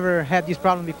 because I never had this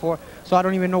problem before, so I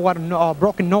don't even know what a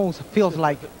broken nose feels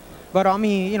like. But I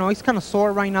mean, you know, it's kind of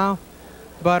sore right now.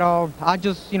 But I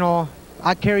just, you know,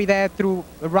 I carry that through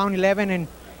round 11 and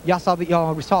y'all saw the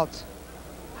results.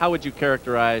 How would you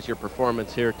characterize your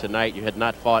performance here tonight? You had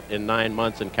not fought in 9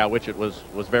 months and Kaovichit was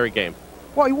very game.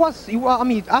 Well, I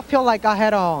mean, I feel like I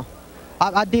had I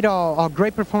did a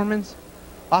great performance.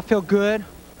 I feel good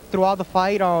throughout the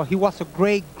fight. He was a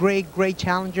great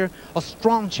challenger, a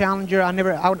strong challenger.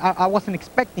 I wasn't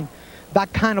expecting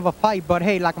that kind of a fight. But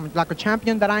hey, like a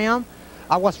champion that I am,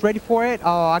 I was ready for it.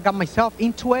 I got myself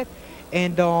into it,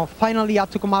 and finally I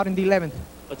took him out in the 11th.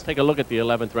 Let's take a look at the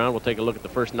 11th round. We'll take a look at the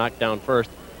first knockdown first,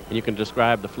 and you can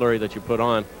describe the flurry that you put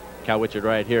on Kaovichit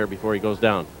right here before he goes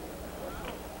down.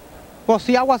 Well,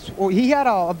 see, he had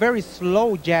a very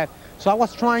slow jab, so I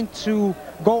was trying to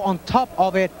go on top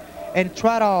of it and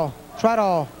try to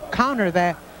counter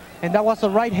that, and that was a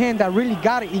right hand that really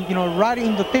got it, you know, right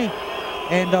in the thing,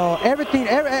 and all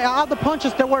the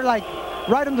punches that were like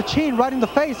right on the chin, right in the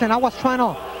face, and I was trying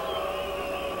to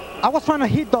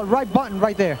hit the right button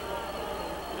right there.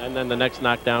 And then the next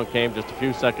knockdown came just a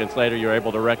few seconds later. You were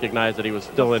able to recognize that he was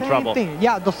still in trouble.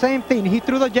 Yeah, the same thing. He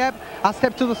threw the jab. I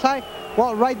stepped to the side.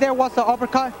 Well, right there was the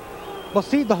uppercut. But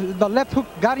see, the left hook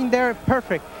got in there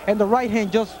perfect, and the right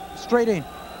hand just straight in.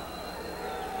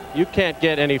 You can't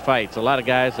get any fights. A lot of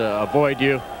guys avoid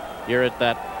you. You're at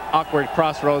that awkward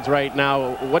crossroads right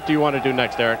now. What do you want to do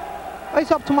next, Eric?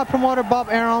 It's up to my promoter, Bob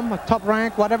Arum, top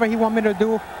rank, whatever he want me to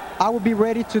do. I will be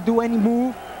ready to do any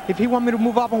move. If he want me to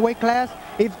move up in weight class,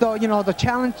 if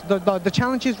the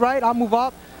challenge is right, I'll move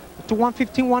up to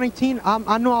 115, 118.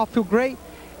 I know I'll feel great,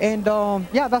 and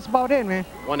yeah, that's about it, man.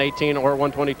 118 or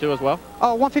 122 as well?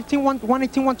 115,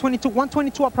 118, 122.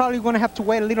 122, I'm probably going to have to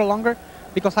wait a little longer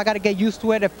because I got to get used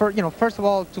to it. First of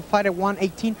all, to fight at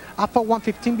 118, I fought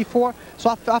 115 before,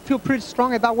 so I feel pretty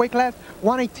strong at that weight class.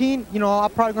 118,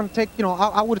 I'm probably going to take,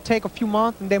 I would take a few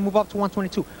months and then move up to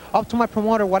 122. Up to my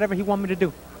promoter, whatever he want me to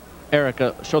do. Eric,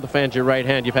 show the fans your right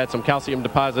hand. You've had some calcium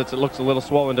deposits. It looks a little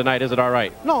swollen tonight. Is it all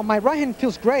right? No, my right hand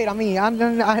feels great. I mean, I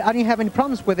didn't have any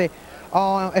problems with it.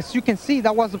 As you can see,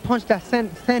 that was the punch that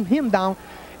sent him down,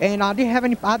 and I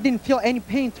didn't feel any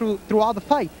pain throughout the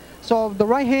fight. So the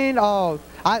right hand,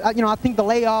 I think the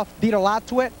layoff did a lot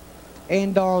to it,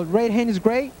 and right hand is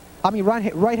great. I mean,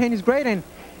 right hand is great, and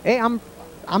hey,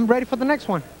 I'm ready for the next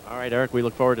one. All right, Eric, we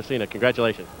look forward to seeing it.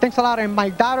 Congratulations. Thanks a lot, and my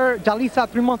daughter, Jalisa,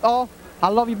 3-month-old. I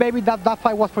love you, baby. That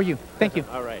fight was for you. Thank you.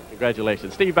 All right.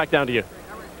 Congratulations. Steve, back down to you.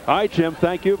 All right, Jim.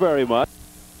 Thank you very much.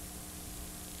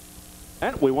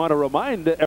 And we want to remind